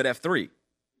good news at F3.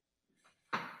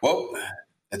 Well,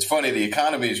 it's funny. The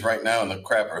economy is right now in the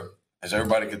crapper. As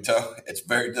everybody can tell, it's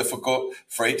very difficult.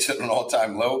 Freight's at an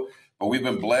all-time low, but we've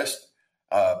been blessed.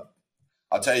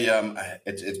 I'll tell you,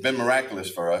 it's been miraculous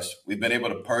for us. We've been able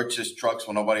to purchase trucks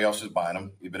when nobody else is buying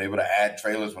them. We've been able to add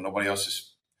trailers when nobody else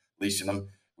is leasing them.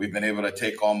 We've been able to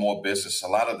take on more business. A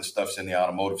lot of the stuff's in the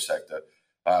automotive sector.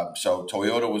 So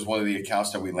Toyota was one of the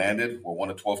accounts that we landed. We're one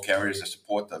of 12 carriers that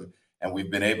support them, and we've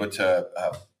been able to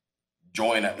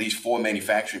join at least 4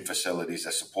 manufacturing facilities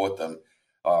that support them.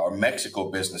 Our Mexico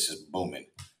business is booming.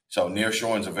 So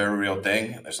nearshoring is a very real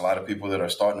thing. There's a lot of people that are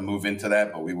starting to move into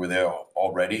that, but we were there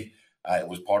already. It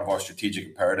was part of our strategic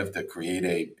imperative to create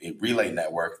a relay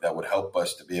network that would help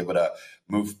us to be able to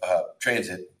move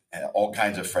transit and all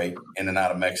kinds of freight in and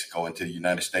out of Mexico into the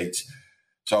United States.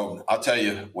 So I'll tell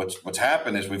you what's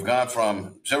happened is we've gone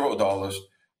from $0 to almost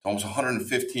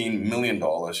 $115 million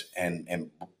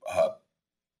in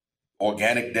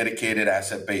organic, dedicated,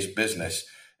 asset-based business.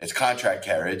 It's contract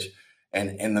carriage.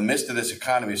 And in the midst of this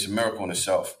economy, it's a miracle in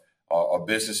itself. Our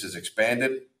business has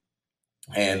expanded,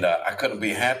 and I couldn't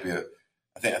be happier.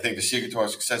 I think the secret to our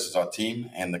success is our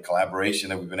team and the collaboration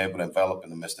that we've been able to develop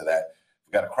in the midst of that.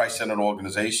 We've got a Christ-centered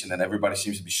organization, and everybody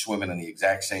seems to be swimming in the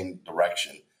exact same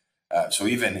direction. So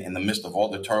even in the midst of all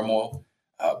the turmoil,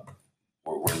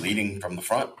 we're leading from the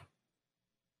front.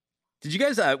 Did you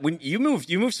guys, when you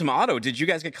moved some auto, did you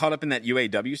guys get caught up in that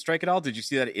UAW strike at all? Did you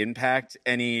see that impact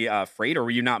any freight, or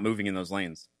were you not moving in those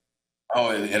lanes?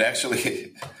 Oh, it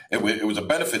actually, it was a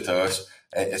benefit to us.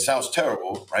 It sounds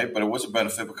terrible, right? But it was a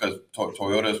benefit because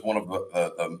Toyota is one of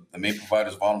the main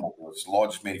providers of automobiles. It's the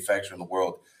largest manufacturer in the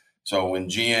world. So when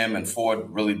GM and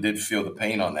Ford really did feel the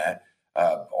pain on that,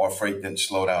 our freight didn't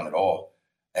slow down at all.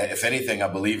 If anything, I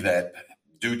believe that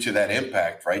due to that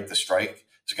impact, right, the strike,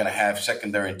 it's going to have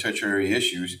secondary and tertiary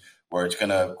issues where it's going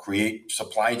to create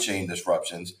supply chain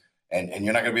disruptions, and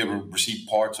you're not going to be able to receive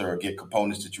parts or get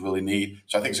components that you really need.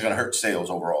 So I think it's going to hurt sales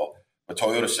overall. But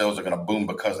Toyota sales are going to boom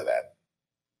because of that.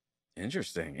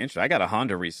 Interesting. I got a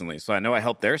Honda recently, so I know I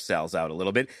helped their sales out a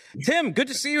little bit. Tim, good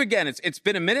to see you again. It's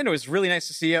been a minute. It was really nice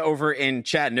to see you over in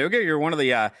Chattanooga. You're one of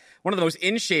the most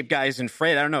in shape guys in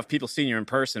freight. I don't know if people seen you in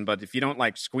person, but if you don't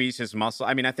like squeeze his muscle,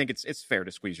 I mean, I think it's fair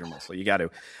to squeeze your muscle. You got to.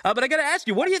 But I got to ask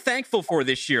you, what are you thankful for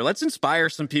this year? Let's inspire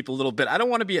some people a little bit. I don't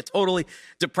want to be a totally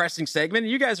depressing segment.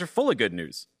 You guys are full of good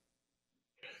news.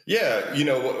 Yeah, you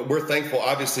know, we're thankful,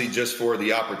 obviously, just for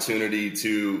the opportunity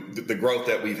to the growth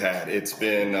that we've had. It's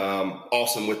been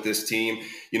awesome with this team.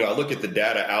 You know, I look at the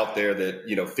data out there that,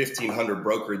 1,500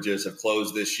 brokerages have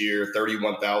closed this year,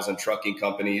 31,000 trucking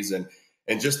companies, and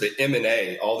just the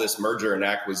M&A, all this merger and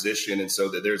acquisition. And so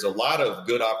that there's a lot of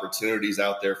good opportunities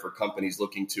out there for companies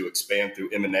looking to expand through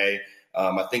M&A.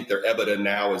 I think their EBITDA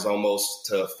now is almost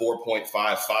to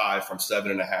 4.55 from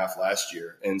 7.5 last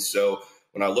year. And so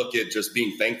when I look at just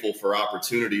being thankful for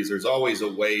opportunities, there's always a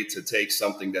way to take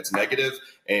something that's negative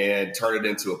and turn it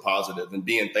into a positive. And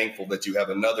being thankful that you have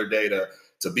another day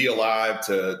to be alive,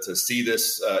 to see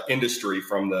this industry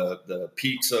from the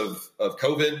peaks of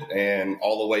COVID and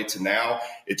all the way to now,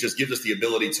 it just gives us the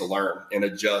ability to learn and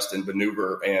adjust and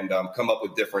maneuver and come up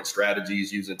with different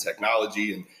strategies using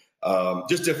technology. And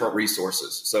just different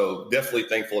resources. So definitely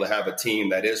thankful to have a team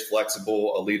that is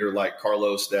flexible, a leader like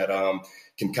Carlos that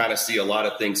can kind of see a lot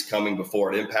of things coming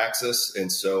before it impacts us.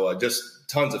 And so just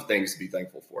tons of things to be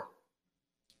thankful for.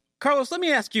 Carlos, let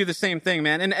me ask you the same thing,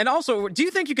 man. And also, do you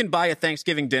think you can buy a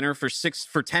Thanksgiving dinner for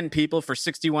 10 people for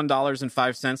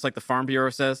 $61.05, like the Farm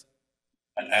Bureau says?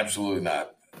 Absolutely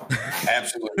not.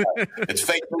 Absolutely not. It's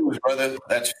fake news, brother.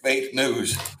 That's fake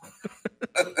news.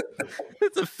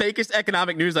 It's the fakest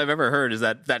economic news I've ever heard, is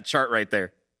that chart right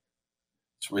there.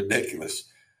 It's ridiculous.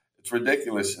 It's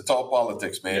ridiculous. It's all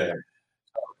politics, man. Yeah.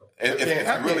 If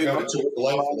I really look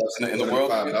in the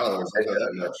world at a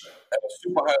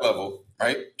super high level,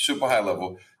 right? Super high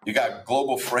level, you got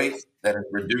global freight that has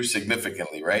reduced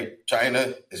significantly, right?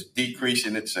 China is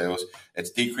decreasing its sales. It's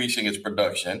decreasing its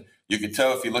production. You can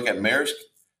tell if you look at Maersk.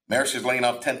 Maersk is laying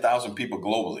off 10,000 people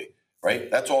globally, right?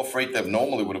 That's all freight that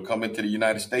normally would have come into the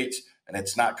United States, and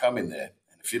it's not coming there.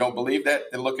 And if you don't believe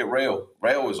that, then look at rail.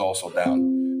 Rail is also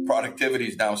down. Productivity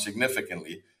is down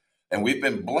significantly. And we've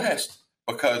been blessed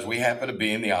because we happen to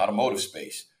be in the automotive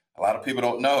space. A lot of people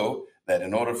don't know that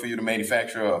in order for you to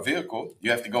manufacture a vehicle,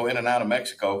 you have to go in and out of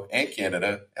Mexico and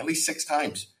Canada at least 6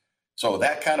 times. So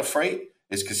that kind of freight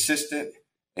is consistent.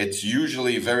 It's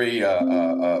usually very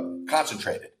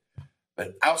concentrated.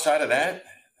 But outside of that,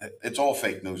 it's all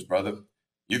fake news, brother.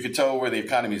 You can tell where the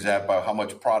economy is at by how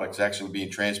much product is actually being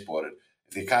transported.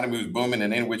 If the economy was booming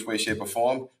in any which way, shape, or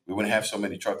form, we wouldn't have so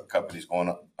many trucking companies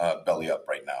going belly up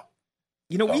right now.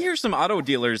 You know, we hear some auto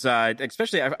dealers,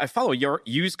 especially I follow your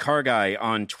used car guy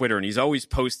on Twitter, and he's always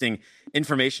posting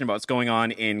information about what's going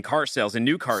on in car sales and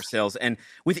new car sales. And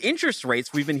with interest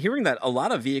rates, we've been hearing that a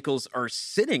lot of vehicles are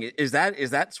sitting. Is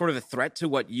that sort of a threat to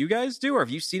what you guys do, or have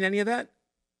you seen any of that?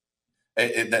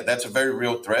 That's a very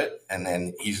real threat,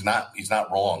 and he's not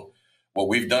wrong. What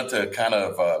we've done to kind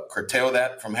of curtail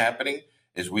that from happening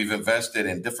is we've invested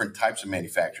in different types of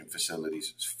manufacturing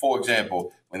facilities. For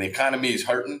example, when the economy is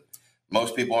hurting,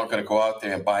 most people aren't going to go out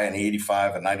there and buy an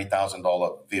 $85,000 or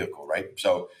 $90,000 vehicle, right?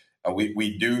 So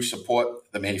we do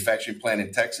support the manufacturing plant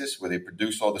in Texas where they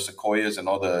produce all the Sequoias and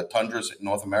all the Tundras in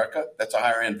North America. That's a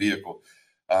higher end vehicle.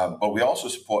 But we also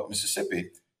support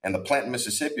Mississippi, and the plant in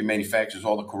Mississippi manufactures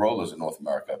all the Corollas in North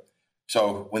America.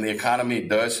 So when the economy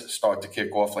does start to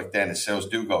kick off like that and sales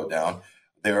do go down,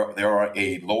 there are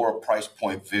a lower price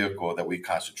point vehicle that we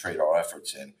concentrate our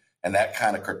efforts in. And that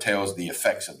kind of curtails the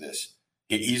effects of this.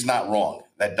 He's not wrong.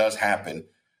 That does happen.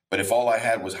 But if all I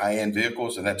had was high-end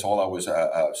vehicles and that's all I was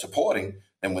supporting,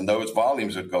 then when those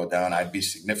volumes would go down, I'd be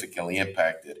significantly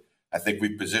impacted. I think we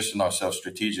positioned ourselves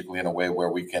strategically in a way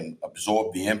where we can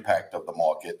absorb the impact of the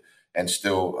market and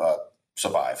still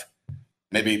survive.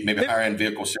 Maybe higher-end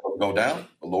vehicle sales go down,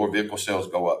 but lower vehicle sales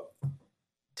go up.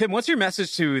 Tim, what's your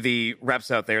message to the reps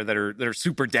out there that are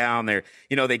super down? They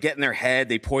get in their head,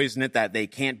 they poison it that they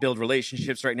can't build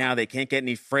relationships right now. They can't get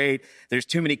any freight. There's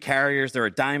too many carriers. They're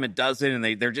a dime a dozen,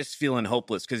 and they're just feeling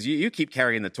hopeless because you keep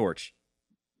carrying the torch.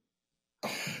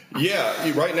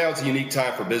 Yeah, right now it's a unique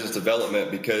time for business development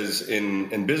because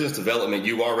in business development,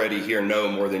 you already hear no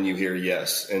more than you hear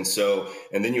yes. And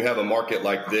then you have a market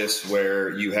like this where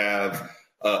you have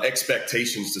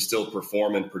expectations to still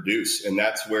perform and produce. And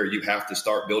that's where you have to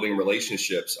start building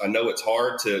relationships. I know it's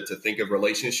hard to think of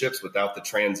relationships without the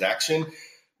transaction,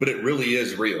 but it really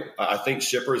is real. I think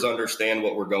shippers understand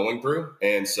what we're going through.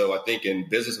 And so I think in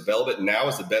business development, now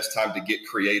is the best time to get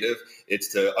creative.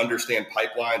 It's to understand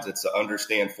pipelines. It's to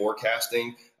understand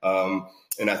forecasting.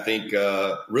 And I think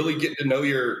really getting to know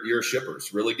your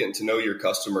shippers, really getting to know your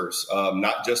customers,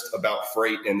 not just about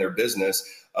freight in their business,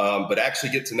 but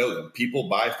actually get to know them. People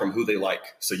buy from who they like.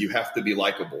 So you have to be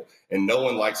likable. And no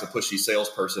one likes a pushy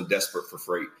salesperson desperate for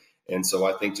freight. And so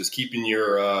I think just keeping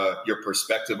your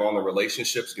perspective on the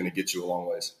relationship is going to get you a long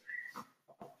ways.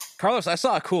 Carlos, I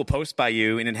saw a cool post by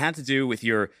you, and it had to do with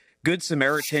your Good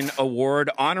Samaritan Award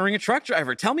honoring a truck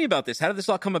driver. Tell me about this. How did this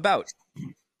all come about?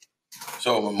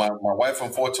 So my wife,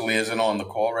 unfortunately, isn't on the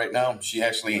call right now. She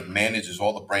actually manages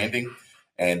all the branding.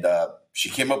 And she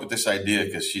came up with this idea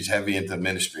because she's heavy into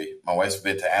ministry. My wife's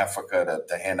been to Africa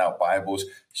to hand out Bibles.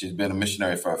 She's been a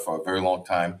missionary for a very long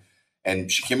time.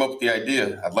 And she came up with the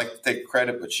idea. I'd like to take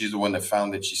credit, but she's the one that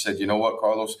found it. She said, you know what,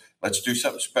 Carlos, let's do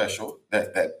something special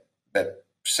that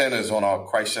centers on our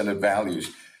Christ-centered values.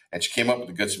 And she came up with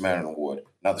the Good Samaritan Award.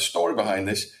 Now, the story behind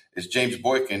this is James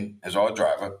Boykin is our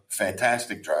driver,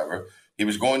 fantastic driver. He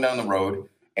was going down the road,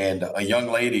 and a young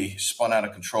lady spun out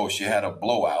of control. She had a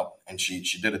blowout, and she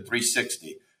did a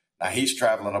 360. Now, he's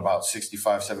traveling about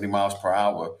 65, 70 miles per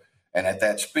hour. And at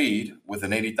that speed, with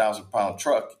an 80,000-pound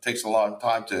truck, it takes a long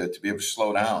time to be able to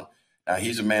slow down. Now,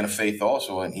 he's a man of faith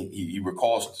also, and he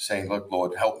recalls saying, look,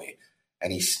 Lord, help me.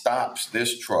 And he stops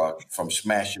this truck from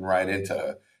smashing right into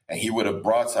her. And he would have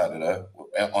broadsided her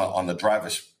on the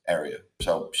driver's area.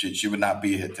 So she would not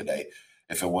be here today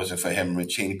if it wasn't for him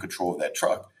retaining control of that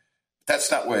truck. That's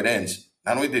not where it ends.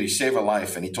 Not only did he save her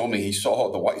life, and he told me he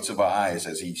saw the whites of her eyes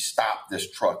as he stopped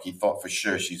this truck. He thought for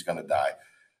sure she's going to die.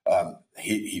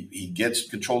 He gets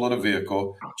control of the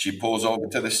vehicle. She pulls over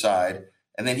to the side,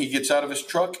 and then he gets out of his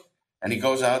truck, and he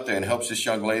goes out there and helps this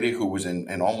young lady who was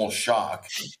in almost shock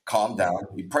calm down.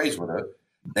 He prays with her.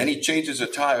 Then he changes a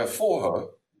tire for her.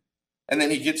 And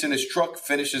then he gets in his truck,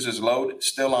 finishes his load,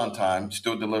 still on time,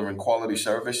 still delivering quality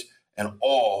service, and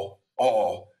all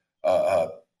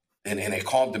in a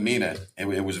calm demeanor.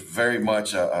 It was very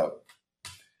much it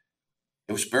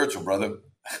was spiritual, brother.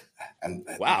 And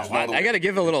wow, I got to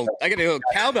give a little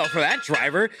cowbell for that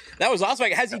driver. That was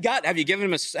awesome. Have you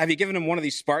given him one of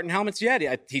these Spartan helmets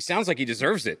yet? He sounds like he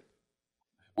deserves it.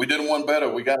 We did him one better.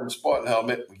 We got him a Spartan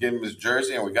helmet. We gave him his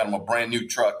jersey, and we got him a brand new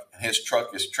truck. His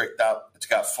truck is tricked out. It's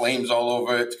got flames all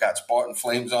over it. It's got Spartan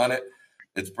flames on it.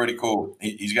 It's pretty cool.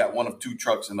 He's got one of 2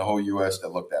 trucks in the whole U.S. that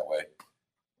look that way.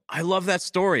 I love that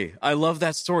story.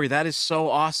 That is so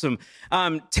awesome.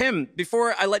 Tim,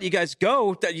 before I let you guys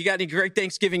go, you got any great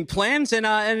Thanksgiving plans, and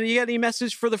you got any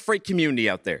message for the freight community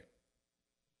out there?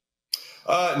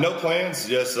 No plans,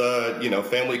 just,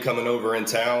 family coming over in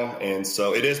town. And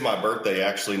so it is my birthday,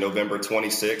 actually, November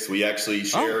 26th. We actually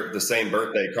share the same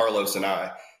birthday, Carlos and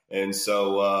I. And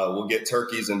so we'll get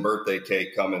turkeys and birthday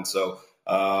cake coming. So,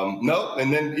 no.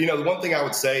 And then, the one thing I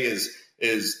would say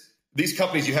is these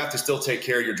companies, you have to still take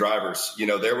care of your drivers.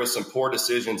 There was some poor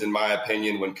decisions, in my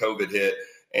opinion, when COVID hit.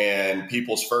 And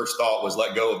people's first thought was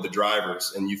let go of the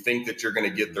drivers. And you think that you're going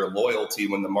to get their loyalty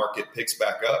when the market picks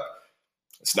back up.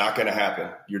 It's not going to happen.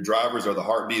 Your drivers are the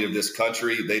heartbeat of this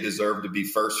country. They deserve to be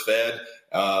first fed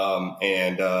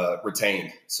and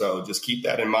retained. So just keep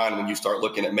that in mind when you start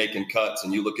looking at making cuts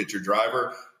and you look at your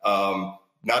driver.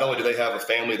 Not only do they have a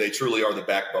family, they truly are the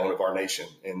backbone of our nation.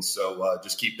 And so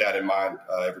just keep that in mind,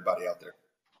 everybody out there.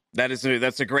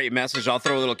 That's a great message. I'll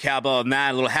throw a little cowbell on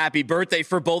that. A little happy birthday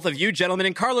for both of you, gentlemen.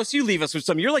 And Carlos, you leave us with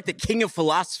something. You're like the king of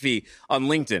philosophy on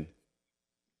LinkedIn.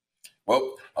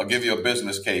 Well, I'll give you a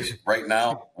business case. Right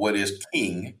now, what is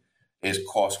king is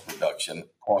cost reduction,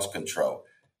 cost control.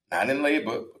 Not in labor,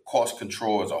 but cost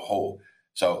control as a whole.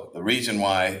 So the reason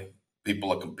why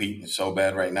people are competing so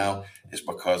bad right now is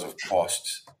because of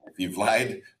costs. If you've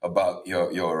lied about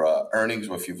your earnings,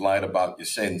 or if you've lied about your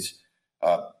sins,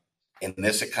 in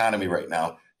this economy right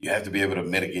now, you have to be able to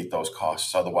mitigate those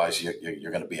costs. Otherwise,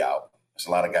 you're going to be out. There's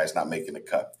a lot of guys not making the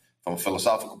cut. From a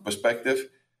philosophical perspective,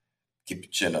 keep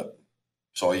your chin up.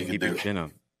 That's all you can do. Keep your chin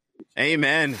up.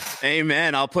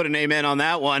 Amen. I'll put an amen on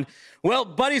that one. Well,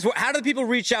 buddies, how do people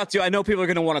reach out to you? I know people are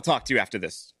going to want to talk to you after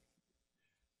this.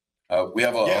 We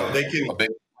have a big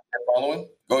following.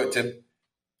 Go ahead, Tim.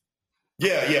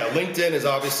 Yeah. LinkedIn is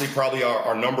obviously probably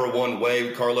our number one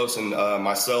way, Carlos and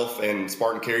myself and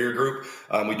Spartan Carrier Group.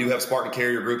 We do have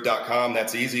SpartanCarrierGroup.com.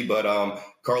 That's easy, but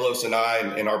Carlos and I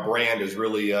and our brand is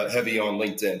really heavy on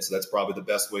LinkedIn. So that's probably the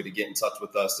best way to get in touch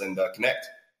with us and connect.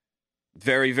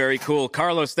 Very, very cool.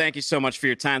 Carlos, thank you so much for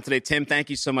your time today. Tim, thank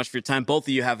you so much for your time. Both of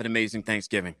you have an amazing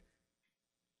Thanksgiving.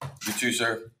 You too,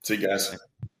 sir. See you guys.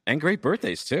 And great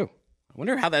birthdays, too. I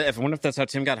wonder if that's how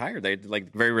Tim got hired. They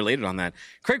very related on that.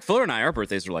 Craig Fuller and I, our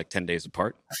birthdays are 10 days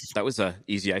apart. That was a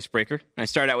easy icebreaker. I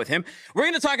started out with him. We're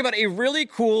going to talk about a really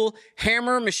cool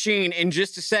hammer machine in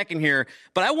just a second here,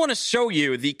 but I want to show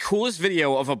you the coolest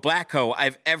video of a backhoe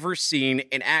I've ever seen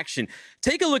in action.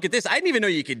 Take a look at this. I didn't even know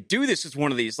you could do this with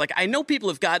one of these. I know people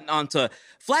have gotten onto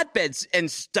flatbeds and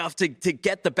stuff to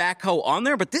get the backhoe on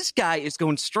there, but this guy is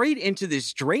going straight into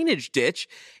this drainage ditch.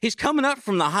 He's coming up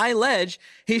from the high ledge.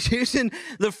 He's using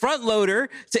the front loader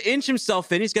to inch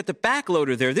himself in. He's got the back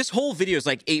loader there. This whole video is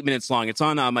 8 minutes long. It's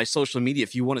on my social media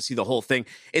if you want to see the whole thing.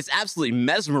 It's absolutely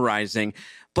mesmerizing.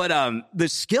 But the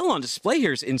skill on display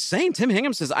here is insane. Tim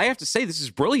Hingham says, I have to say, this is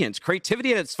brilliant.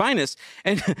 Creativity at its finest.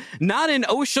 And not an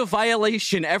OSHA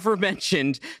violation ever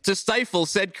mentioned to stifle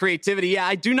said creativity. Yeah,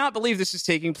 I do not believe this is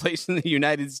taking place in the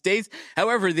United States.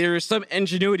 However, there is some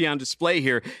ingenuity on display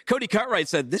here. Cody Cartwright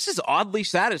said, this is oddly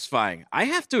satisfying. I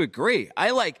have to agree.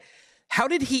 How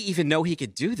did he even know he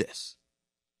could do this?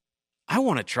 I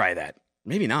want to try that.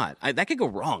 Maybe not. That could go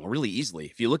wrong really easily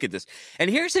if you look at this. And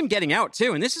here's him getting out,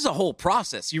 too. And this is a whole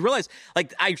process. You realize,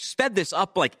 I sped this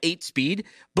up 8 speed,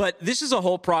 but this is a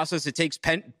whole process. It takes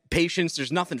patience.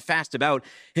 There's nothing fast about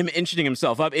him inching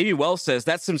himself up. Amy Wells says,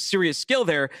 that's some serious skill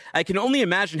there. I can only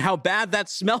imagine how bad that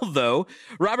smelled, though.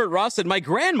 Robert Ross said, my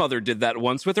grandmother did that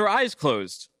once with her eyes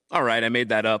closed. All right, I made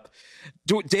that up.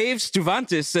 Dave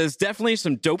Stuvantis says, definitely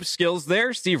some dope skills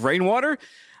there. Steve Rainwater,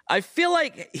 I feel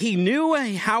like he knew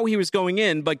how he was going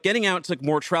in, but getting out took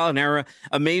more trial and error.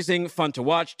 Amazing, fun to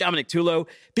watch. Dominic Tulo,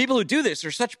 people who do this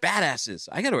are such badasses.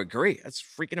 I got to agree. That's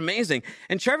freaking amazing.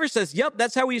 And Trevor says, yep,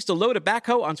 that's how we used to load a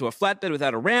backhoe onto a flatbed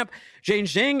without a ramp. Jane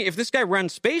Zhang, if this guy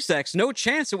runs SpaceX, no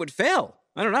chance it would fail.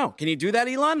 I don't know. Can you do that,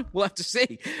 Elon? We'll have to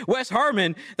see. Wes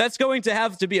Harmon, that's going to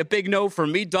have to be a big no for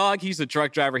me, dog. He's a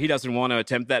truck driver. He doesn't want to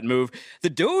attempt that move. The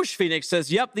Doge Phoenix says,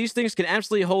 yep, these things can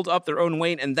absolutely hold up their own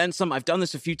weight and then some. I've done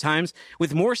this a few times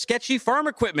with more sketchy farm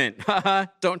equipment. Haha,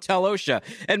 don't tell OSHA.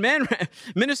 And man,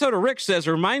 Minnesota Rick says,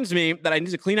 reminds me that I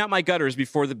need to clean out my gutters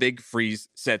before the big freeze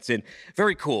sets in.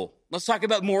 Very cool. Let's talk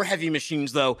about more heavy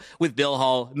machines, though, with Bill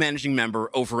Hall, managing member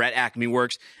over at Acme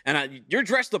Works. And you're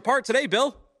dressed the part today,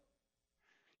 Bill.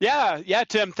 Yeah,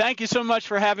 Tim. Thank you so much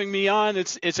for having me on.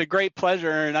 It's a great pleasure,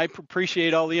 and I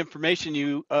appreciate all the information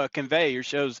you convey. Your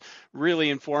show's really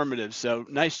informative. So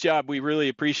nice job. We really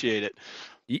appreciate it.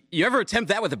 You ever attempt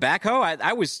that with a backhoe?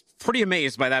 I was pretty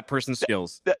amazed by that person's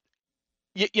skills.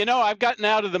 You know, I've gotten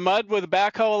out of the mud with a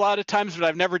backhoe a lot of times, but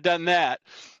I've never done that.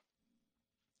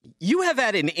 You have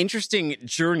had an interesting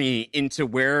journey into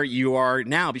where you are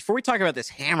now. Before we talk about this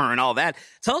hammer and all that,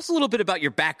 tell us a little bit about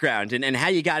your background and how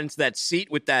you got into that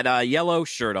seat with that yellow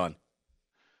shirt on.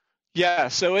 Yeah,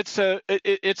 so it's an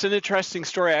interesting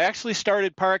story. I actually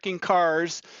started parking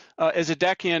cars as a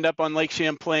deckhand up on Lake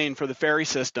Champlain for the ferry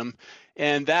system,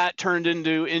 and that turned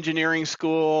into engineering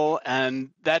school, and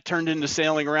that turned into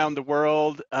sailing around the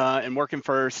world and working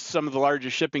for some of the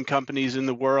largest shipping companies in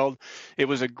the world. It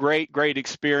was a great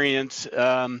experience.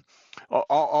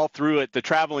 All through it, the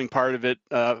traveling part of it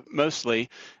mostly.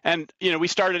 And, you know, we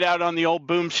started out on the old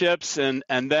boom ships and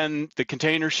then the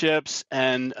container ships.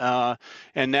 And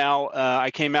now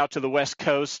I came out to the West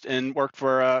Coast and worked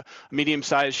for a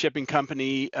medium-sized shipping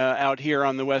company out here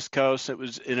on the West Coast. It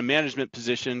was in a management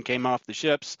position, came off the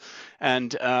ships.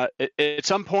 And at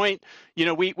some point, you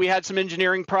know, we had some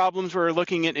engineering problems. We were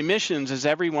looking at emissions, as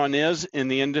everyone is in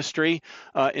the industry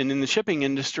and in the shipping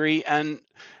industry.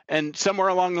 And somewhere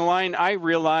along the line, I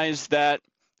realized that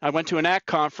I went to an ACT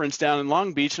conference down in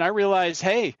Long Beach, and I realized,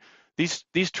 hey,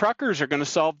 these truckers are going to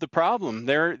solve the problem.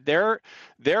 They're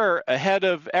ahead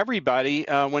of everybody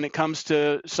when it comes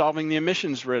to solving the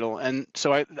emissions riddle. And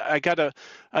so I got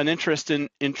an interest in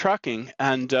trucking.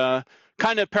 And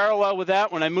kind of parallel with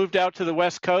that, when I moved out to the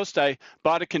West Coast, I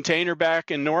bought a container back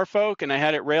in Norfolk, and I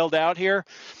had it railed out here.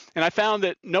 And I found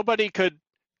that nobody could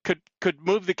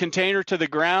move the container to the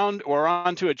ground or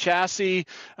onto a chassis.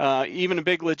 Even a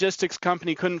big logistics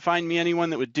company couldn't find me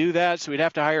anyone that would do that, so we'd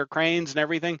have to hire cranes and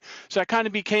everything. So I kind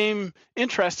of became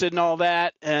interested in all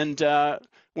that. And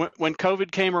when COVID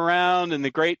came around and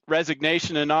the Great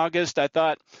Resignation in August, I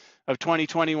thought of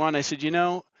 2021. I said, you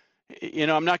know,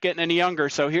 I'm not getting any younger,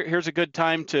 so here's a good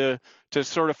time to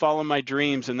sort of follow my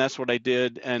dreams, and that's what I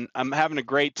did. And I'm having a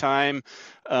great time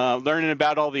learning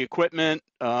about all the equipment.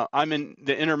 I'm in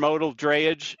the intermodal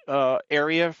drayage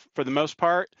area for the most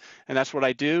part, and that's what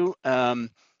I do.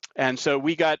 And so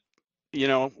we bought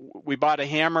a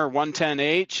hammer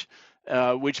 110H,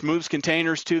 which moves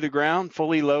containers to the ground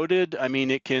fully loaded. I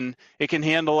mean, it can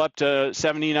handle up to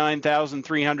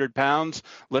 79,300 pounds,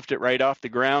 lift it right off the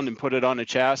ground and put it on a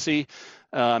chassis.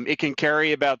 It can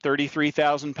carry about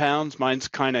 33,000 pounds. Mine's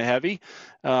kind of heavy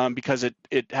because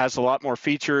it has a lot more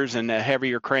features and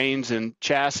heavier cranes and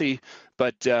chassis.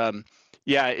 But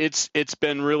yeah, it's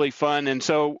been really fun. And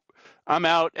so I'm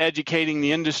out educating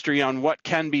the industry on what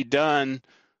can be done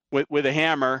with a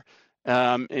hammer.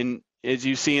 And as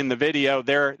you see in the video,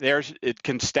 there's it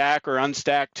can stack or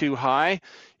unstack too high.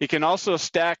 It can also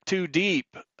stack too deep.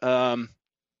 So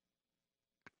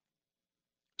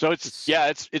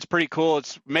it's pretty cool.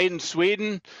 It's made in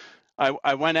Sweden.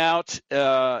 I went out.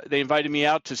 They invited me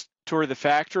out to tour the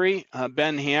factory.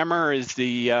 Ben Hammer is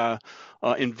the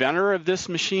inventor of this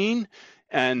machine,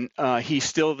 and he's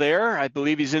still there. I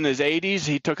believe he's in his 80s.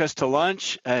 He took us to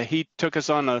lunch. He took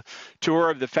us on a tour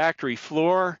of the factory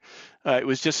floor. It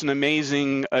was just an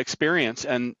amazing experience.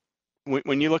 And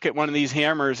when you look at one of these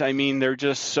hammers, I mean, they're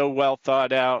just so well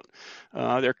thought out.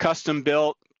 They're custom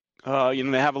built. They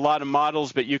have a lot of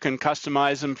models, but you can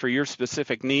customize them for your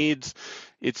specific needs.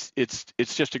 It's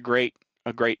just a great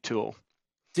tool.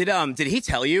 Did he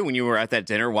tell you when you were at that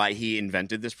dinner why he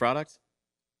invented this product?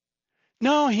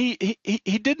 No, he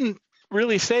didn't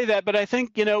really say that, but I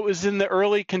think, it was in the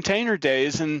early container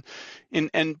days, and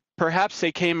perhaps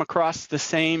they came across the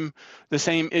same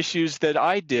issues that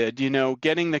I did,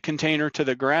 getting the container to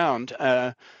the ground.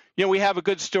 we have a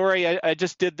good story. I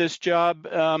just did this job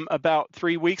about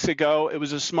 3 weeks ago. It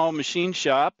was a small machine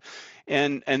shop,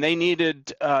 and they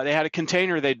needed they had a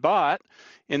container they'd bought,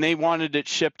 and they wanted it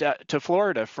shipped out to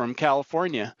Florida from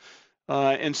California.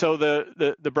 And so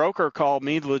the broker called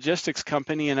me, the logistics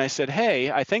company, and I said,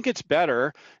 hey, I think it's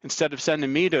better, instead of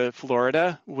sending me to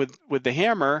Florida with the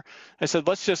hammer, I said,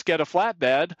 let's just get a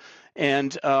flatbed,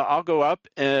 and I'll go up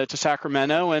to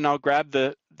Sacramento, and I'll grab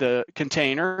the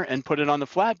container and put it on the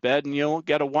flatbed, and you'll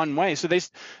get a one-way. So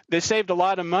they saved a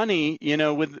lot of money,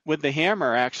 with the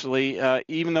hammer, actually,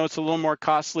 even though it's a little more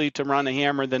costly to run a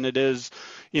hammer than it is,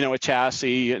 a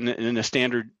chassis in a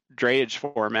standard drayage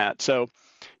format. So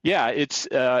yeah, it's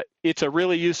a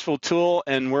really useful tool,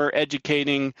 and we're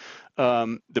educating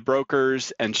the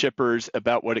brokers and shippers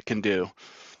about what it can do.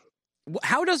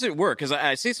 How does it work? Because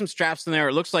I see some straps in there.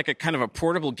 It looks like a kind of a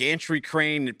portable gantry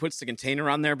crane. It puts the container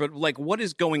on there. But what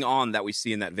is going on that we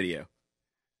see in that video?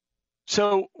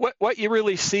 So what you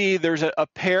really see, there's a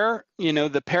pair,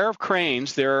 the pair of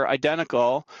cranes, they're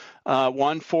identical,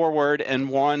 one forward and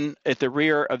one at the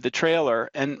rear of the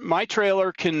trailer. And my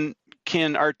trailer can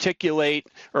articulate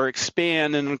or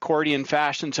expand in an accordion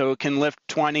fashion, so it can lift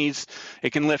 20s,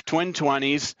 it can lift twin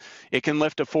 20s, it can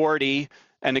lift a 40,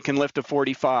 and it can lift a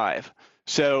 45.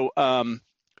 So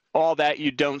all that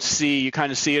you don't see, you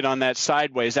kind of see it on that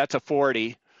sideways, that's a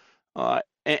 40.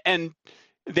 And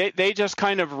they just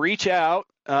kind of reach out.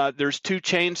 There's two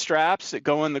chain straps that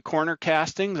go in the corner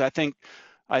castings. I think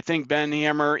Ben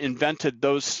Hammer invented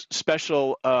those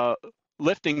special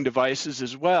lifting devices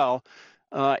as well.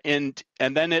 And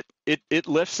then it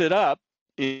lifts it up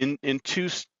in two.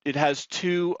 It has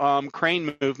two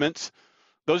crane movements.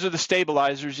 Those are the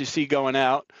stabilizers you see going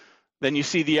out. Then you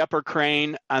see the upper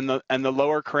crane and the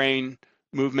lower crane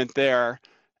movement there.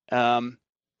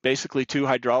 Basically two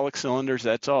hydraulic cylinders.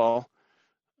 That's all.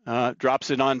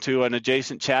 Drops it onto an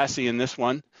adjacent chassis in this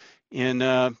one, and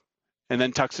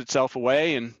then tucks itself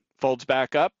away and folds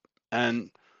back up, and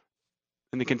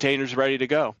the container's ready to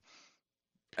go.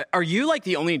 Are you like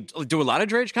the only? Do a lot of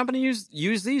drayage companies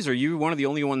use these? Are you one of the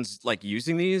only ones like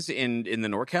using these in the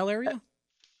NorCal area?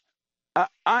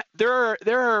 There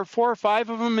are 4 or 5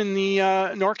 of them in the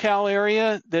NorCal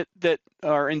area that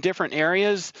are in different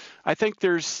areas. I think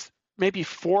there's maybe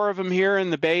 4 of them here in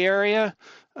the Bay Area.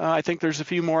 I think there's a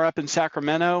few more up in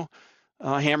Sacramento.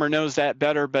 Hammer knows that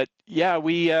better, but yeah,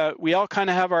 we all kind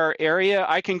of have our area.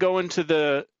 I can go into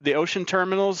the ocean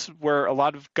terminals where a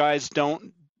lot of guys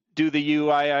don't do the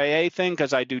UIIA thing,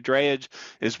 because I do drayage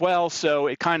as well. So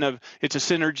it's a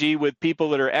synergy with people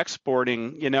that are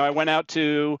exporting. I went out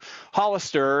to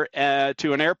Hollister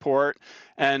to an airport,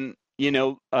 and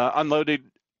unloaded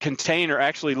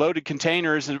loaded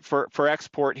containers for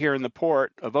export here in the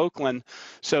port of Oakland.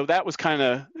 So that was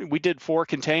we did 4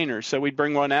 containers. So we'd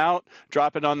bring one out,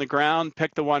 drop it on the ground,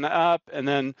 pick the one up, and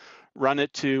then run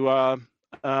it to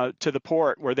the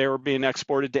port where they were being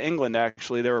exported to England.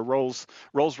 Actually, they were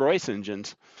Rolls-Royce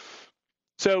engines.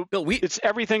 So Bill, it's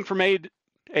everything from A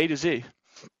to Z.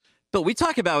 But we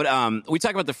talk about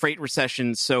the freight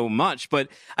recession so much, but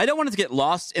I don't want it to get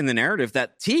lost in the narrative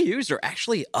that TEUs are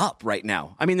actually up right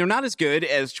now. I mean, they're not as good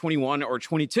as 21 or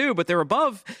 22, but they're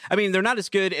above. I mean, they're not as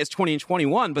good as 20 and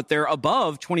 21, but they're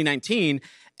above 2019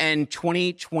 and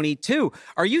 2022.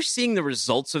 Are you seeing the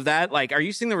results of that? Like, are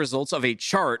you seeing the results of a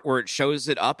chart where it shows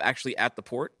it up actually at the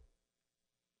port?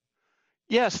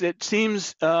 Yes, it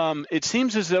seems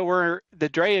as though the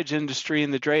drayage industry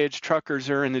and the drayage truckers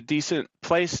are in a decent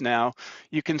place now.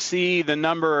 You can see the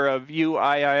number of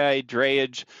UIIA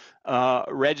drayage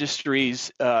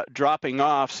registries dropping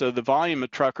off, so the volume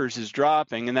of truckers is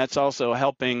dropping, and that's also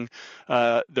helping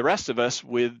the rest of us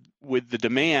with the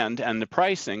demand and the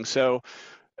pricing. So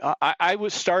I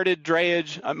started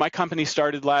drayage. My company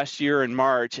started last year in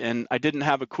March, and I didn't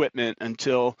have equipment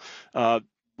until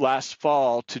last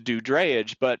fall to do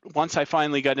drayage. But once I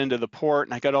finally got into the port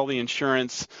and I got all the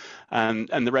insurance and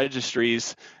the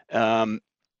registries,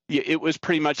 it was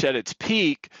pretty much at its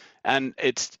peak, and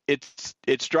it's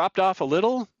dropped off a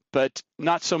little, but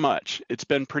not so much. It's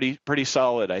been pretty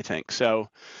solid, I think. So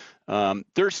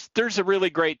there's a really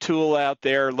great tool out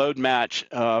there, Load Match,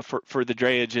 for the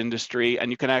drayage industry,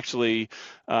 and you can actually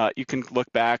you can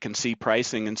look back and see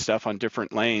pricing and stuff on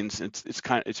different lanes.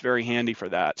 It's very handy for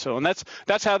that. So, and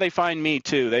that's how they find me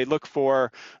too. They look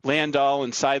for Landau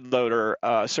and side loader,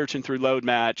 searching through Load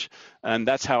Match, and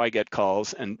that's how I get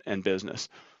calls and business.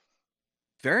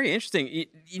 Very interesting.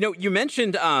 You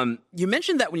mentioned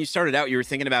that when you started out, you were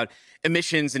thinking about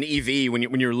emissions and EV when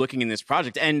you were looking in this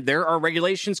project, and there are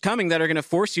regulations coming that are going to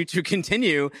force you to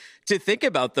continue to think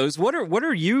about those. What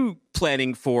are you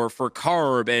planning for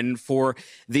CARB and for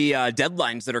the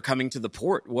deadlines that are coming to the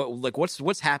port?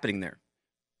 What's happening there?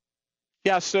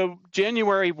 Yeah, so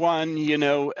January 1,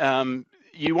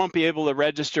 you won't be able to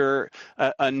register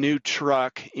a new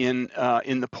truck in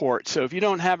the port. So if you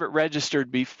don't have it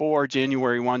registered before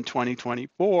January 1,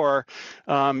 2024,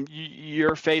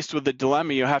 you're faced with a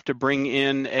dilemma. You have to bring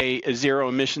in a zero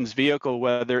emissions vehicle,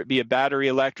 whether it be a battery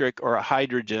electric or a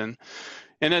hydrogen.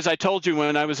 And as I told you,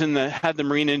 when I was had the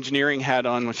marine engineering hat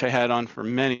on, which I had on for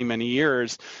many, many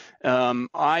years,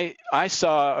 I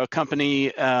saw a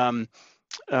company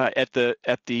at the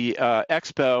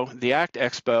expo, the ACT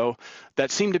Expo,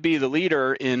 that seemed to be the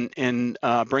leader in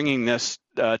bringing this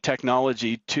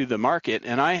technology to the market.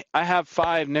 And I have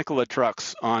 5 Nikola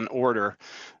trucks on order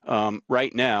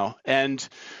right now, and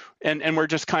we're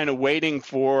just kind of waiting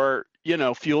for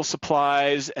fuel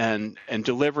supplies and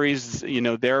deliveries.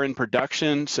 They're in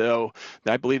production, so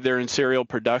I believe they're in serial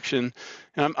production.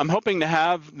 And I'm hoping to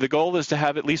have, the goal is to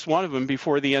have at least one of them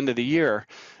before the end of the year.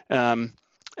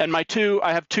 And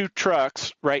I have 2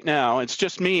 trucks right now. It's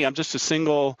just me. I'm just a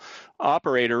single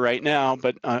operator right now.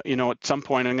 But, at some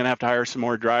point, I'm going to have to hire some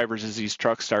more drivers as these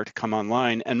trucks start to come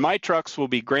online. And my trucks will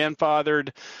be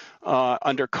grandfathered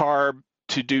under CARB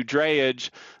to do drayage,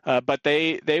 but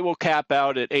they will cap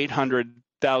out at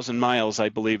 800,000 miles, I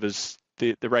believe, is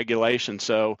the regulation.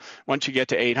 So once you get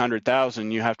to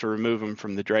 800,000, you have to remove them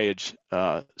from the drayage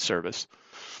service.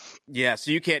 Yeah,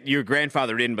 so you're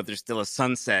grandfathered in, but there's still a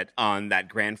sunset on that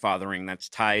grandfathering that's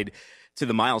tied to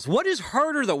the miles. What is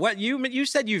harder, though? You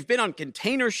said you've been on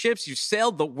container ships, you've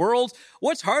sailed the world.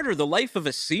 What's harder, the life of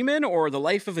a seaman or the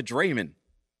life of a drayman?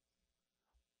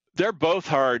 They're both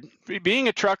hard. Being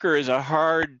a trucker is a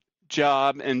hard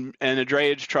job, and a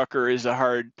drayage trucker is a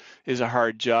hard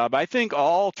job. I think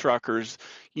all truckers,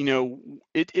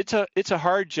 it's a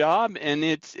hard job, and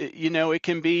it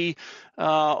can be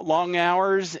long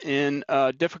hours in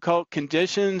difficult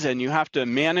conditions, and you have to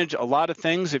manage a lot of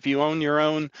things. If you own your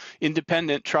own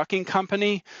independent trucking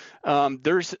company,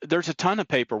 there's a ton of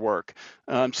paperwork.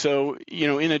 So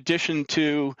in addition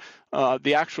to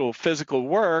the actual physical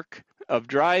work of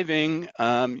driving,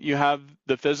 you have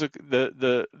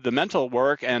the mental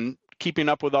work and keeping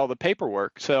up with all the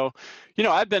paperwork. So,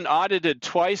 I've been audited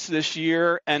twice this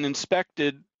year and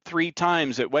inspected 3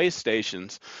 times at weigh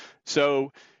stations.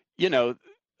 So,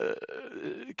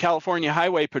 California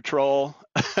Highway Patrol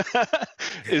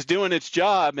is doing its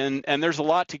job, and there's a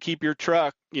lot to keep your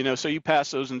truck, so you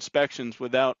pass those inspections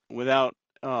without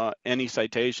any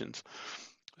citations.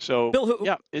 So,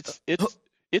 Bill, it's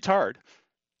hard.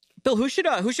 Bill, who should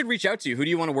reach out to you? Who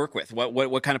do you want to work with?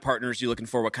 What kind of partners are you looking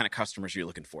for? What kind of customers are you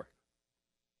looking for?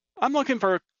 I'm looking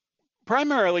for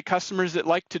primarily customers that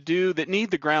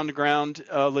need the ground-to-ground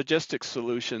logistics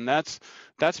solution. That's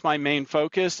my main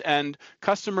focus, and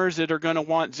customers that are going to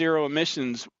want zero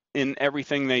emissions in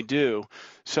everything they do.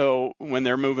 So when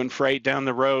they're moving freight down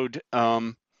the road,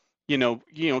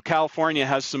 California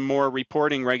has some more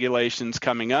reporting regulations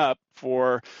coming up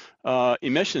for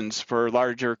emissions for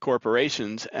larger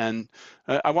corporations, and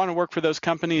I want to work for those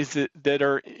companies that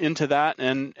are into that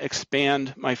and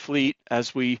expand my fleet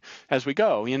as we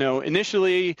go.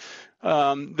 Initially,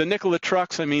 the Nikola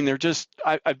trucks,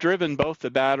 I've driven both the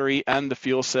battery and the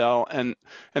fuel cell, and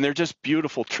they're just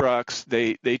beautiful trucks.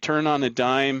 They turn on a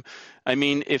dime.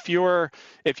 If you're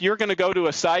going to go to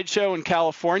a sideshow in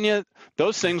California,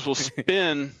 those things will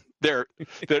spin their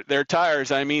tires.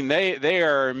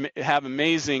 They have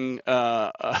amazing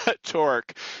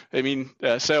torque. They're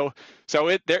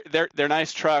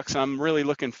nice trucks. I'm really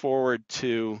looking forward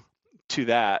to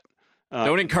that.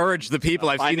 Don't encourage the people.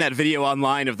 I've seen that video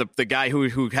online of the guy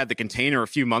who had the container a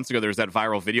few months ago. There was that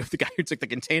viral video of the guy who took the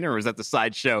container. Or was at the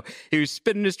sideshow? He was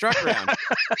spinning his truck around.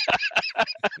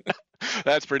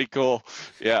 That's pretty cool.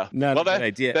 Yeah. Not a good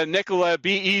idea. The Nikola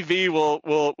BEV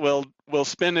will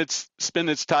spin its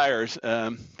tires.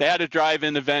 They had a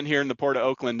drive-in event here in the Port of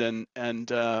Oakland,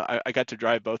 and I got to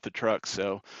drive both the trucks,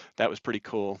 so that was pretty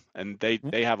cool. And they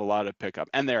have a lot of pickup,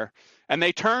 and they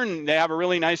have a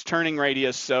really nice turning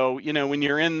radius. So when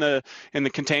you're in the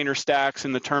container stacks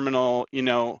in the terminal,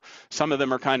 some of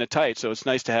them are kind of tight, so it's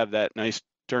nice to have that nice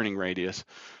turning radius.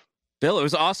 Bill, it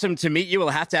was awesome to meet you. We'll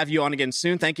have to have you on again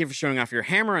soon. Thank you for showing off your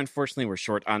hammer. Unfortunately, we're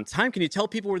short on time. Can you tell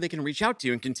people where they can reach out to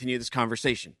you and continue this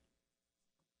conversation?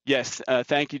 Yes,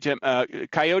 thank you, Tim.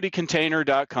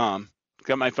 CoyoteContainer.com.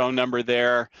 Got my phone number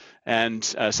there and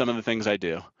some of the things I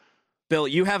do. Bill,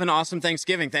 you have an awesome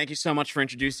Thanksgiving. Thank you so much for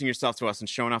introducing yourself to us and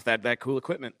showing off that cool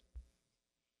equipment.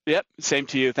 Yep, same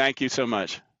to you. Thank you so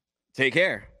much. Take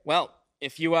care. Well,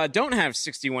 if you don't have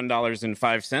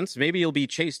 $61.05, maybe you'll be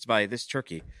chased by this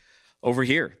turkey over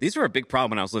here. These were a big problem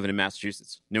when I was living in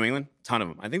Massachusetts. New England, ton of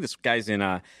them. I think this guy's in,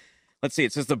 let's see,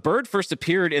 it says the bird first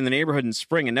appeared in the neighborhood in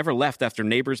spring and never left after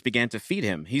neighbors began to feed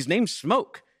him. He's named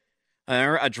Smoke.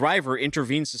 A driver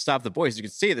intervenes to stop the boys. You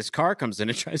can see this car comes in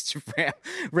and tries to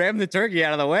ram the turkey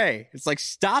out of the way. It's like,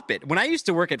 stop it. When I used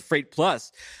to work at Freight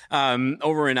Plus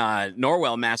over in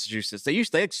Norwell, Massachusetts,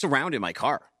 they surrounded my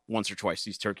car once or twice,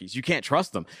 these turkeys. You can't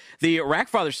trust them. The rack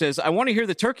father says, I want to hear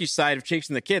the turkey side of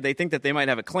chasing the kid. They think that they might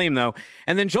have a claim, though.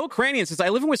 And then Joel Cranian says, I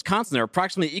live in Wisconsin. There are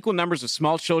approximately equal numbers of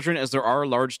small children as there are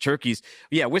large turkeys.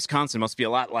 Yeah, Wisconsin must be a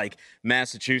lot like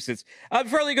Massachusetts.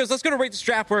 Before he goes, let's go to Rate the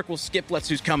Strap Work. We'll skip Let's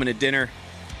Who's Coming to Dinner.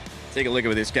 Take a look at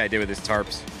what this guy did with his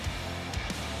tarps.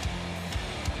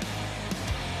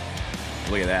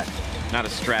 Look at that. Not a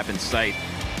strap in sight.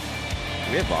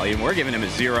 We have volume. We're giving him a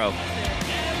 0.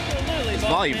 His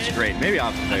volume's great. Maybe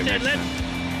I'll have to play him next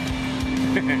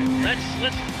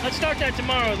time. Let's start that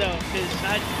tomorrow, though, because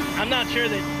I'm not sure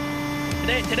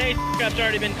that today's up's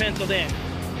already been penciled in.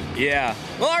 Yeah.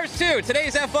 Well, ours too.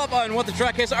 Today's F up on What the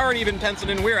Truck has already been penciled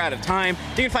in. We're out of time.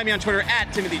 You can find me on Twitter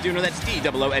at Timothy Dooner. That's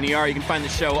DOONER. You can find the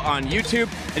show on YouTube,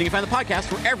 and you can find the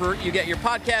podcast wherever you get your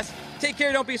podcasts. Take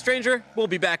care. Don't be a stranger. We'll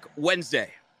be back Wednesday.